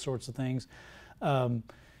questions, those sorts of things.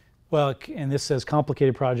 Well, and this says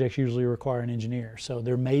complicated projects usually require an engineer. So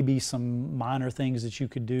there may be some minor things that you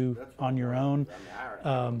could do on your own,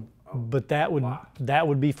 but that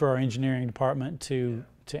would be for our engineering department to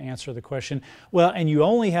answer the question. Well, and you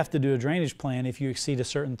only have to do a drainage plan if you exceed a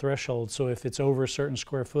certain threshold. So if it's over a certain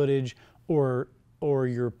square footage, or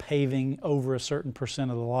you're paving over a certain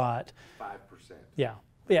percent of the lot. 5%. Yeah.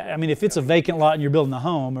 Yeah, I mean, if it's a vacant lot and you're building a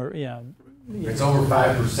home, or, you know. If it's over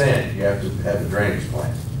 5%, you have to have a drainage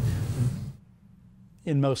plan.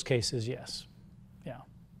 In most cases, yes. Yeah.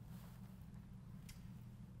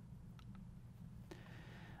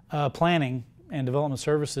 Planning and development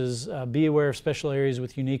services, be aware of special areas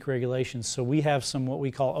with unique regulations. So we have some what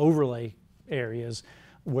we call overlay areas,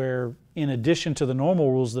 where in addition to the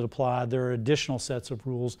normal rules that apply, there are additional sets of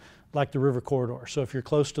rules, like the river corridor. So if you're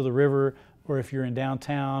close to the river, or if you're in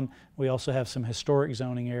downtown, we also have some historic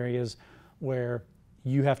zoning areas where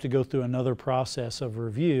you have to go through another process of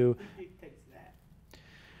review. Who dictates that?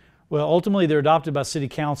 Well, ultimately they're adopted by city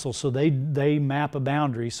council, so they map a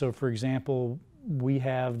boundary. So for example, we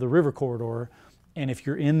have the river corridor, and if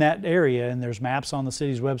you're in that area and there's maps on the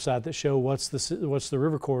city's website that show what's the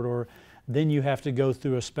river corridor, then you have to go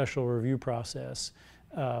through a special review process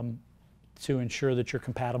to ensure that you're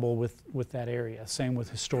compatible with that area. Same with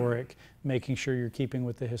historic, making sure you're keeping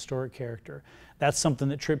with the historic character. That's something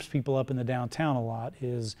that trips people up in the downtown a lot,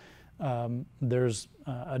 is there's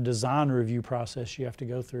a design review process you have to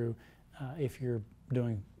go through if you're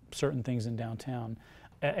doing certain things in downtown.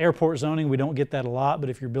 Airport zoning, we don't get that a lot, but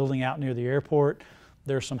if you're building out near the airport,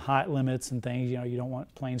 there's some height limits and things. You know, you don't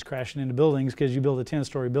want planes crashing into buildings because you build a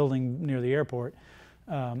 10-story building near the airport.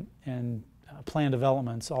 And planned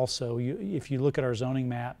developments also, if you look at our zoning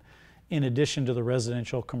map, in addition to the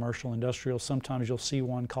residential, commercial, industrial, sometimes you'll see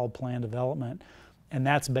one called planned development. And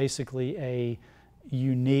that's basically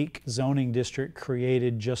unique zoning district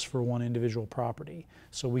created just for one individual property.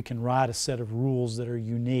 So we can write a set of rules that are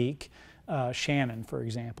unique. Shannon, for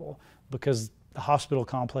example, because the hospital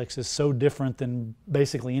complex is so different than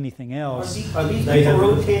basically anything else. Are these people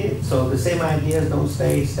rotated, so the same ideas don't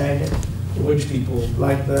stay stagnant? Which people?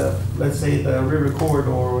 Like let's say the River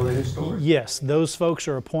Corridor or the historic? Yes, those folks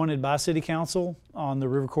are appointed by City Council on the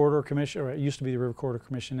River Corridor Commission, or it used to be the River Corridor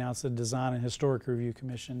Commission, now it's the Design and Historic Review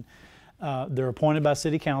Commission. They're appointed by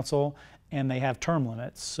City Council and they have term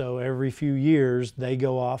limits. So every few years they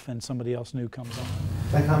go off and somebody else new comes on.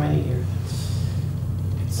 Like how many years?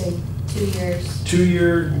 Say 2 years. 2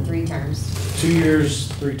 year, And 3 terms. 2 years,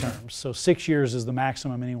 3 terms. So 6 years is the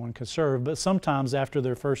maximum anyone could serve. But sometimes after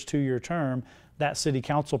their first 2-year term, that City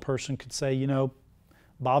Council person could say, you know,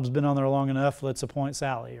 Bob's been on there long enough, let's appoint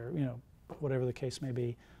Sally, or, you know, whatever the case may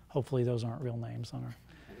be. Hopefully those aren't real names on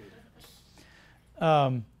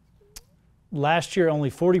our. Last year,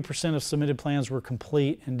 only 40% of submitted plans were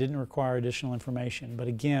complete and didn't require additional information. But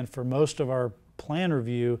again, for most of our plan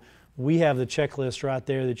review, we have the checklist right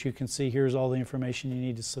there that you can see, here's all the information you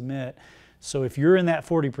need to submit. So if you're in that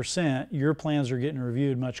 40%, your plans are getting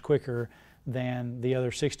reviewed much quicker than the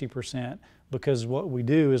other 60%, because what we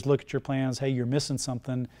do is look at your plans, hey, you're missing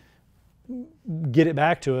something, get it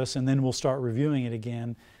back to us, and then we'll start reviewing it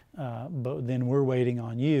again. But then we're waiting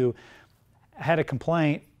on you. I had a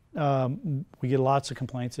complaint. We get lots of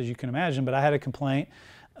complaints, as you can imagine, but I had a complaint,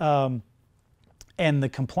 and the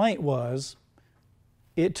complaint was,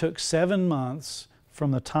 it took 7 months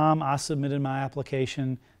from the time I submitted my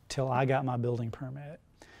application till I got my building permit.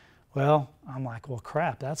 Well, I'm like, well,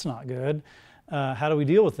 crap, that's not good. How do we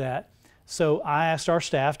deal with that? So I asked our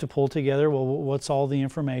staff to pull together, well, what's all the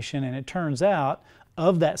information? And it turns out,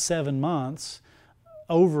 of that 7 months,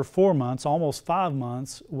 over 4 months, almost 5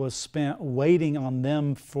 months, was spent waiting on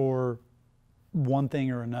them for one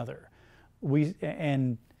thing or another.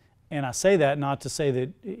 And I say that not to say that,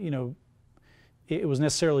 you know, it was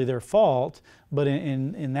necessarily their fault, but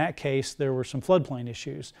in that case, there were some floodplain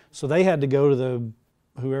issues. So they had to go to the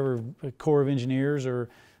whoever, Corps of Engineers or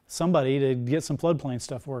somebody, to get some floodplain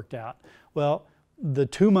stuff worked out. Well, the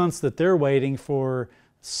 2 months that they're waiting for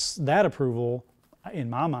that approval, in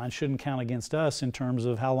my mind, shouldn't count against us in terms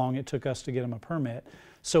of how long it took us to get them a permit.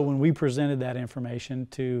 So when we presented that information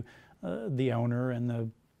to the owner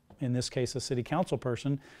and in this case, a City Council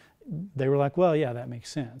person, they were like, well, yeah, that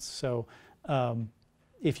makes sense. So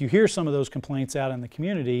if you hear some of those complaints out in the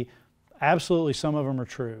community, absolutely some of them are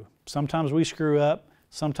true. Sometimes we screw up,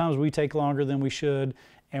 sometimes we take longer than we should,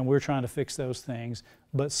 and we're trying to fix those things.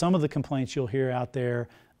 But some of the complaints you'll hear out there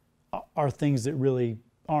are things that really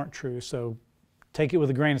aren't true. So take it with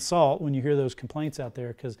a grain of salt when you hear those complaints out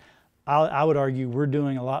there, because I would argue we're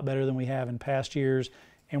doing a lot better than we have in past years,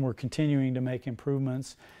 and we're continuing to make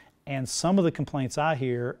improvements. And some of the complaints I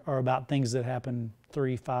hear are about things that happened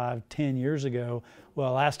 3, 5, 10 years ago.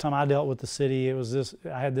 Well, last time I dealt with the city, it was this,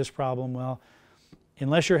 I had this problem. Well,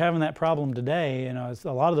 unless you're having that problem today, you know,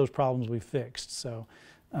 a lot of those problems we fixed. So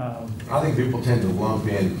I think people tend to lump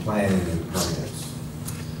in planning and permits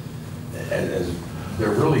as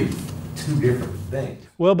they're really two different things.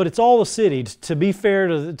 Well, but it's all the city. To be fair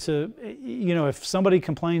to you know, if somebody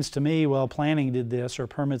complains to me, well, planning did this, or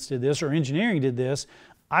permits did this, or engineering did this,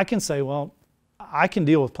 I can say, well, I can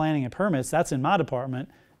deal with planning and permits. That's in my department.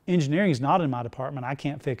 Engineering is not in my department. I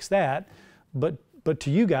can't fix that. But to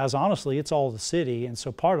you guys, honestly, it's all the city. And so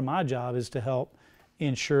part of my job is to help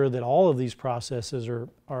ensure that all of these processes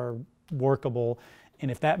are workable. And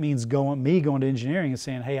if that means going to engineering and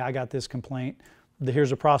saying, hey, I got this complaint,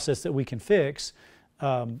 here's a process that we can fix,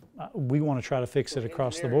 we want to try to fix it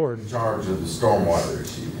across the board. In charge of the stormwater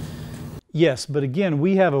issue. Yes, but again,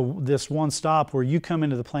 we have this one stop where you come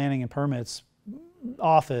into the planning and permits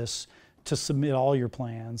office to submit all your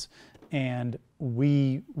plans, and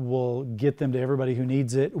we will get them to everybody who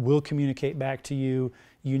needs it. We'll communicate back to you,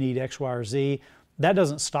 you need X, Y, or Z. That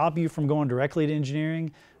doesn't stop you from going directly to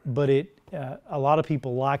engineering, but a lot of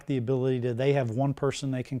people like the ability to, they have one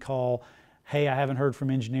person they can call, hey, I haven't heard from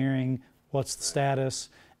engineering, what's the status?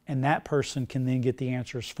 And that person can then get the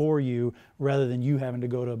answers for you rather than you having to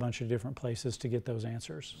go to a bunch of different places to get those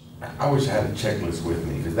answers. I wish I had a checklist with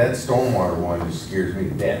me, because that stormwater one just scares me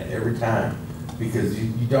to death every time, because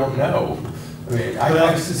you don't know. I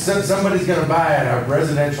mean, somebody's going to buy a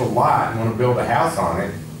residential lot and want to build a house on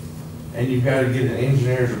it, and you've got to get an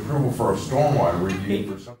engineer's approval for a stormwater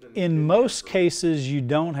review for something. In most cases, you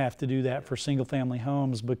don't have to do that for single-family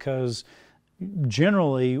homes, because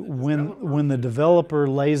generally, when the developer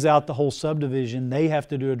lays out the whole subdivision, they have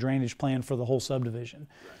to do a drainage plan for the whole subdivision.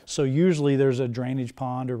 So usually there's a drainage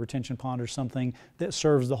pond or retention pond or something that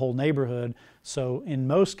serves the whole neighborhood. So in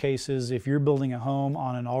most cases, if you're building a home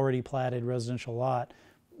on an already platted residential lot,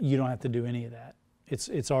 you don't have to do any of that.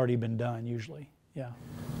 It's already been done usually, yeah.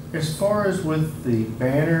 As far as with the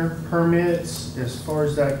banner permits, as far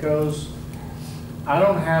as that goes, I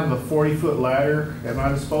don't have a 40-foot ladder at my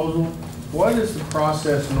disposal. What is the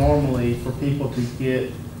process normally for people to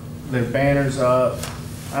get their banners up?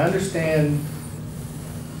 I understand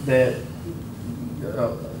that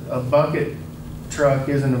a bucket truck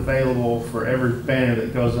isn't available for every banner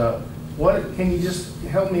that goes up. What, can you just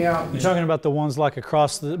help me out? You're talking about the ones like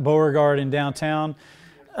across the Beauregard in downtown?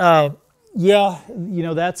 Yeah, you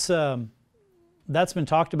know, that's been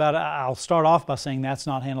talked about. I'll start off by saying that's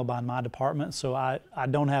not handled by my department, so I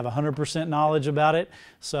don't have 100% knowledge about it,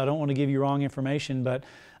 so I don't want to give you wrong information. But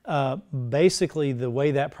basically, the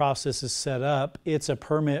way that process is set up, it's a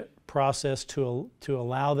permit process to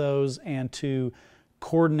allow those and to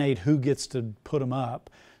coordinate who gets to put them up.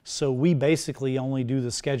 So we basically only do the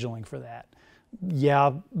scheduling for that.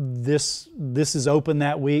 Yeah, this is open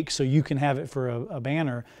that week, so you can have it for a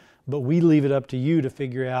banner, but we leave it up to you to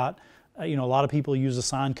figure out. You know, a lot of people use a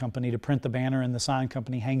sign company to print the banner, and the sign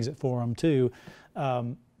company hangs it for them too.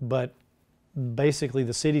 But basically,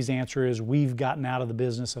 the city's answer is we've gotten out of the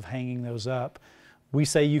business of hanging those up. We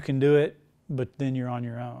say you can do it, but then you're on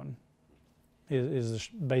your own. Is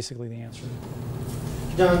basically the answer.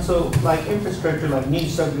 John, so like infrastructure, like new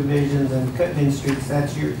subdivisions and cutting in streets,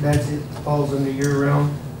 that's it falls under your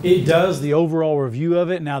realm? It does, the overall review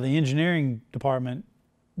of it. Now the engineering department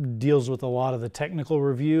deals with a lot of the technical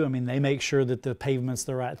review. I mean, they make sure that the pavement's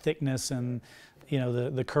the right thickness and, you know,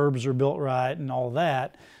 the curbs are built right and all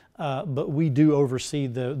that. But we do oversee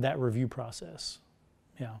that review process.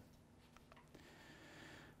 Yeah.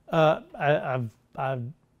 I've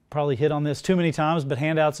probably hit on this too many times, but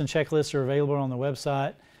handouts and checklists are available on the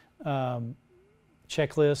website.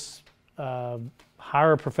 Checklists,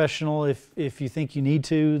 hire a professional if you think you need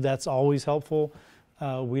to. That's always helpful.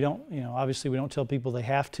 We don't, you know, obviously we don't tell people they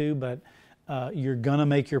have to, but you're gonna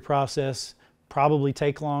make your process probably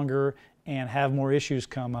take longer and have more issues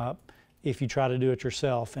come up if you try to do it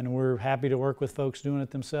yourself. And we're happy to work with folks doing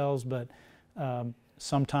it themselves, but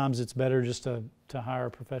sometimes it's better just to hire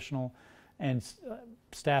a professional. And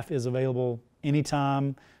staff is available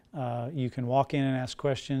anytime. You can walk in and ask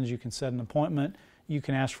questions. You can set an appointment. You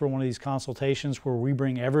can ask for one of these consultations where we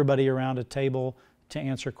bring everybody around a table to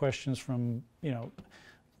answer questions from, you know,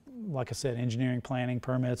 like I said, engineering, planning,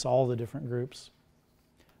 permits, all the different groups.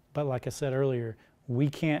 But like I said earlier, we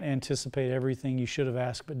can't anticipate everything you should have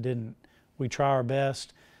asked but didn't. We try our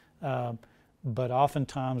best, but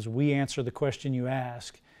oftentimes we answer the question you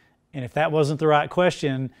ask. And if that wasn't the right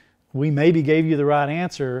question, we maybe gave you the right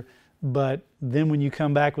answer, but then when you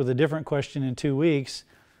come back with a different question in 2 weeks,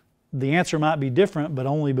 the answer might be different, but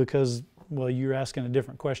only because, well, you're asking a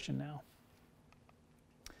different question now.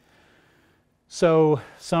 So,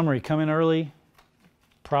 summary, come in early.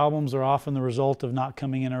 Problems are often the result of not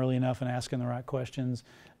coming in early enough and asking the right questions.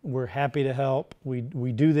 We're happy to help. We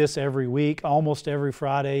do this every week, almost every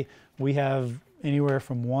Friday. We have anywhere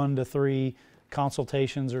from 1 to 3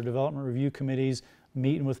 consultations or development review committees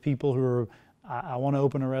meeting with people who are, I want to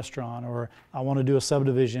open a restaurant, or I want to do a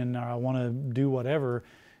subdivision, or I want to do whatever.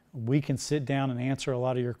 We can sit down and answer a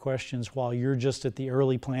lot of your questions while you're just at the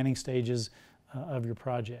early planning stages of your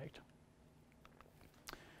project.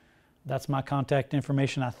 That's my contact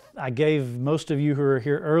information. I gave most of you who are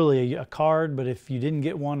here early a card, but if you didn't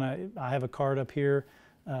get one, I have a card up here.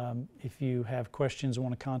 If you have questions and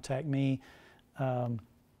want to contact me,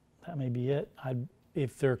 that may be it.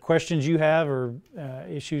 If there are questions you have or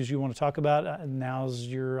issues you want to talk about, now's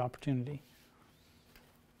your opportunity.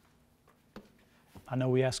 I know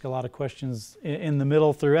we ask a lot of questions in the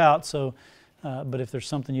middle throughout, so, but if there's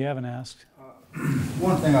something you haven't asked.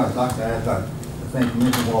 One thing I'd like to ask, I think you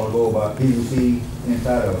mentioned a while ago about PVC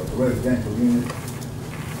inside a residential unit.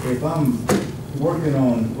 If I'm working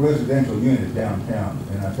on residential units downtown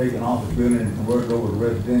and I take an office building and convert it over to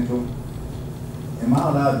residential, am I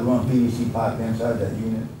allowed to run PVC pipe inside that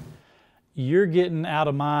unit? You're getting out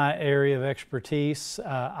of my area of expertise.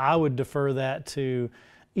 I would defer that to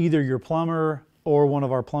either your plumber or one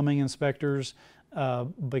of our plumbing inspectors,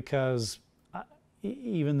 because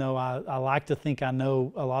even though I like to think I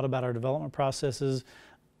know a lot about our development processes,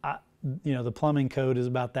 you know, the plumbing code is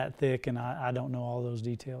about that thick, and I don't know all those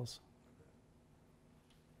details.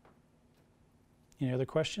 Any other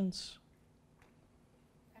questions?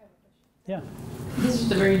 Yeah. This is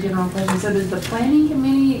just a very general question. So does the planning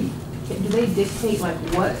committee, do they dictate like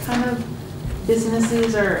what kind of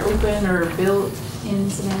businesses are open or built in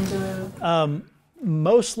San Angelo?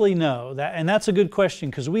 Mostly no. And that's a good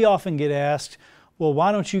question, because we often get asked, well,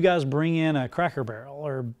 why don't you guys bring in a Cracker Barrel?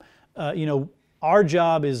 Or, our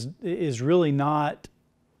job is really not,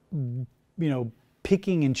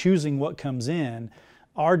 picking and choosing what comes in.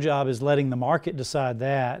 Our job is letting the market decide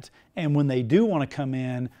that. And when they do want to come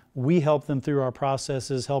in, we help them through our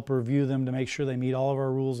processes, help review them to make sure they meet all of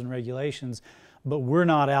our rules and regulations. But we're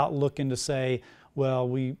not out looking to say, well,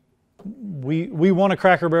 we want a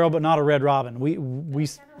Cracker Barrel, but not a Red Robin.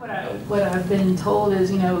 What I've been told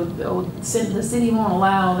is, the city won't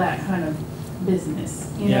allow that kind of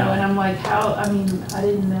business, and I'm like, how, I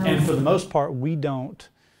didn't know. And for the most part, we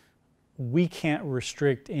can't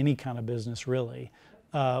restrict any kind of business, really.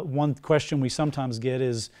 One question we sometimes get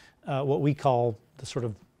is what we call the sort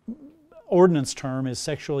of ordinance term is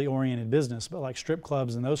sexually oriented business, but like strip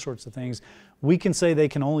clubs and those sorts of things, we can say they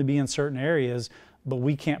can only be in certain areas, but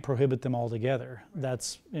we can't prohibit them altogether.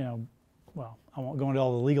 That's, well, I won't go into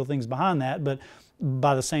all the legal things behind that, but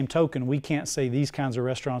by the same token, we can't say these kinds of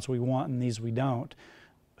restaurants we want and these we don't.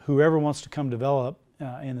 Whoever wants to come develop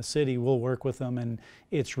in the city, we'll work with them, and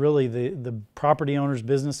it's really the property owners,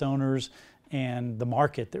 business owners, and the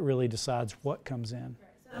market that really decides what comes in.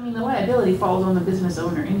 The liability falls on the business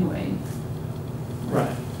owner anyway.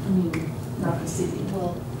 Right. Not the city.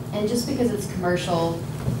 Well, and just because it's commercial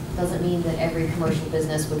doesn't mean that every commercial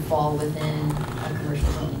business would fall within a commercial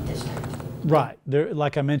zoning district. Right.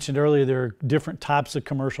 Like I mentioned earlier, there are different types of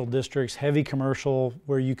commercial districts. Heavy commercial,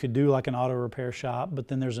 where you could do like an auto repair shop, but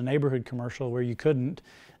then there's a neighborhood commercial where you couldn't.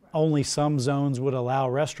 Only some zones would allow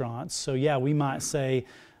restaurants. So yeah, we might say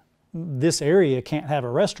this area can't have a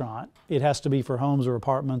restaurant. It has to be for homes or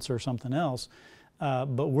apartments or something else.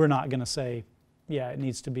 But we're not going to say, yeah, it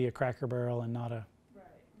needs to be a Cracker Barrel and not a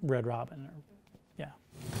Red Robin. Yeah.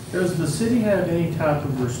 Does the city have any type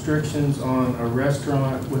of restrictions on a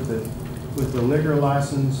restaurant with a liquor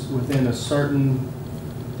license within a certain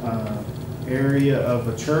area of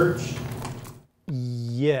a church?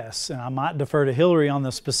 Yes, and I might defer to Hillary on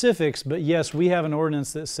the specifics, but yes, we have an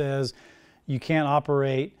ordinance that says you can't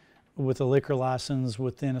operate with a liquor license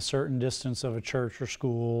within a certain distance of a church or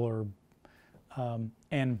school, or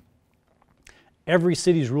and every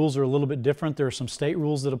city's rules are a little bit different. There are some state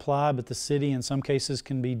rules that apply, but the city in some cases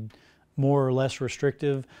can be more or less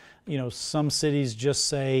restrictive. Some cities just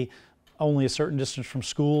say only a certain distance from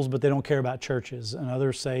schools, but they don't care about churches. And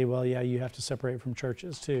others say, well, yeah, you have to separate from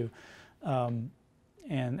churches too.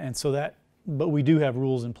 And so that, but we do have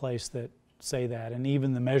rules in place that say that, and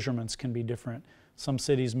even the measurements can be different. Some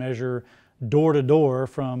cities measure door to door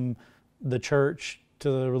from the church to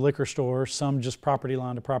the liquor store, some just property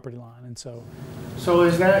line to property line, and so. So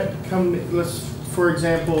is that let's, for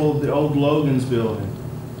example, the old Logan's building,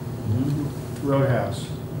 Roadhouse.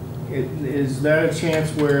 Is that a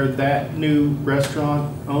chance where that new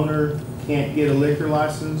restaurant owner can't get a liquor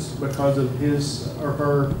license because of his or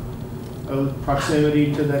her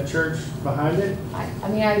proximity to that church behind it? I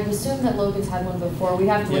assume that Logan's had one before. We'd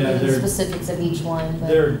have to look at the specifics of each one. But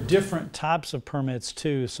there are different types of permits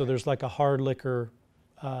too. So there's like a hard liquor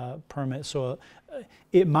permit. So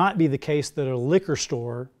it might be the case that a liquor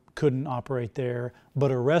store couldn't operate there,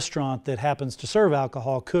 but a restaurant that happens to serve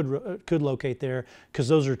alcohol could locate there, because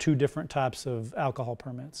those are two different types of alcohol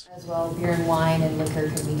permits. As well, beer and wine and liquor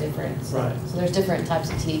could be different. So, right. So there's different types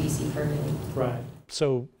of TABC permitting. Right.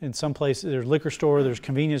 So in some places there's liquor store, there's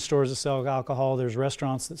convenience stores that sell alcohol, there's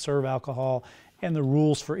restaurants that serve alcohol, and the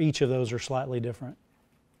rules for each of those are slightly different.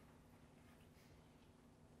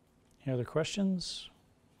 Any other questions?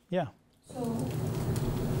 Yeah. So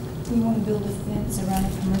we want to build a fence around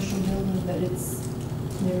a commercial building, but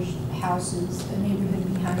there's houses, a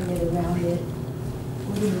neighborhood behind it, around it.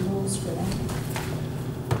 What are the rules for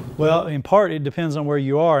that? Well, in part, it depends on where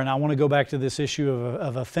you are, and I want to go back to this issue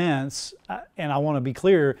of a fence, and I want to be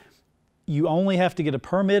clear, you only have to get a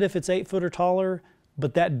permit if it's 8 foot or taller,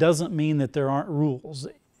 but that doesn't mean that there aren't rules.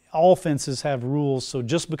 All fences have rules, so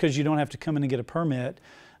just because you don't have to come in and get a permit,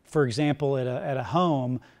 for example, at a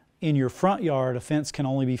home, in your front yard, a fence can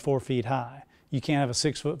only be 4 feet high. You can't have a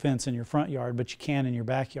 6-foot fence in your front yard, but you can in your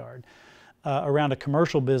backyard. Around a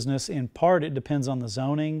commercial business, in part, it depends on the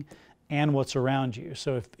zoning and what's around you.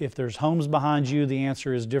 So if there's homes behind you, the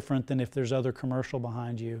answer is different than if there's other commercial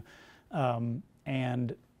behind you.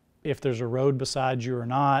 And if there's a road beside you or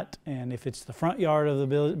not, and if it's the front yard of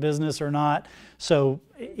the business or not. So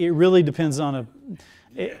it really depends on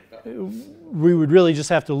we would really just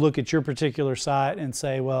have to look at your particular site and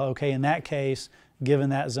say, well, okay, in that case, given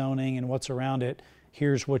that zoning and what's around it,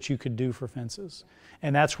 here's what you could do for fences.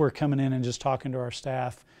 And that's where coming in and just talking to our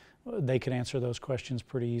staff, they could answer those questions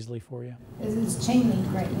pretty easily for you. It's chain link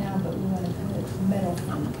right now, but we want to put metal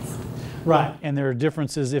fence. Right, and there are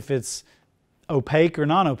differences if it's opaque or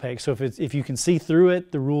non-opaque. So if you can see through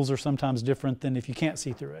it, the rules are sometimes different than if you can't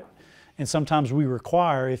see through it. And sometimes we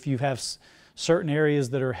require, if you have certain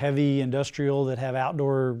areas that are heavy industrial that have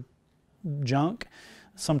outdoor junk,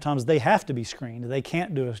 sometimes they have to be screened. They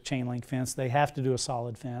can't do a chain link fence, they have to do a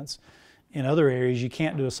solid fence. In other areas, you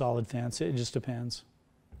can't do a solid fence, it just depends.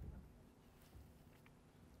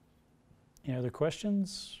 Any other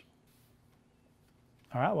questions?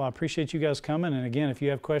 All right, well, I appreciate you guys coming. And again, if you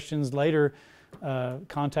have questions later,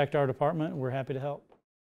 contact our department. We're happy to help.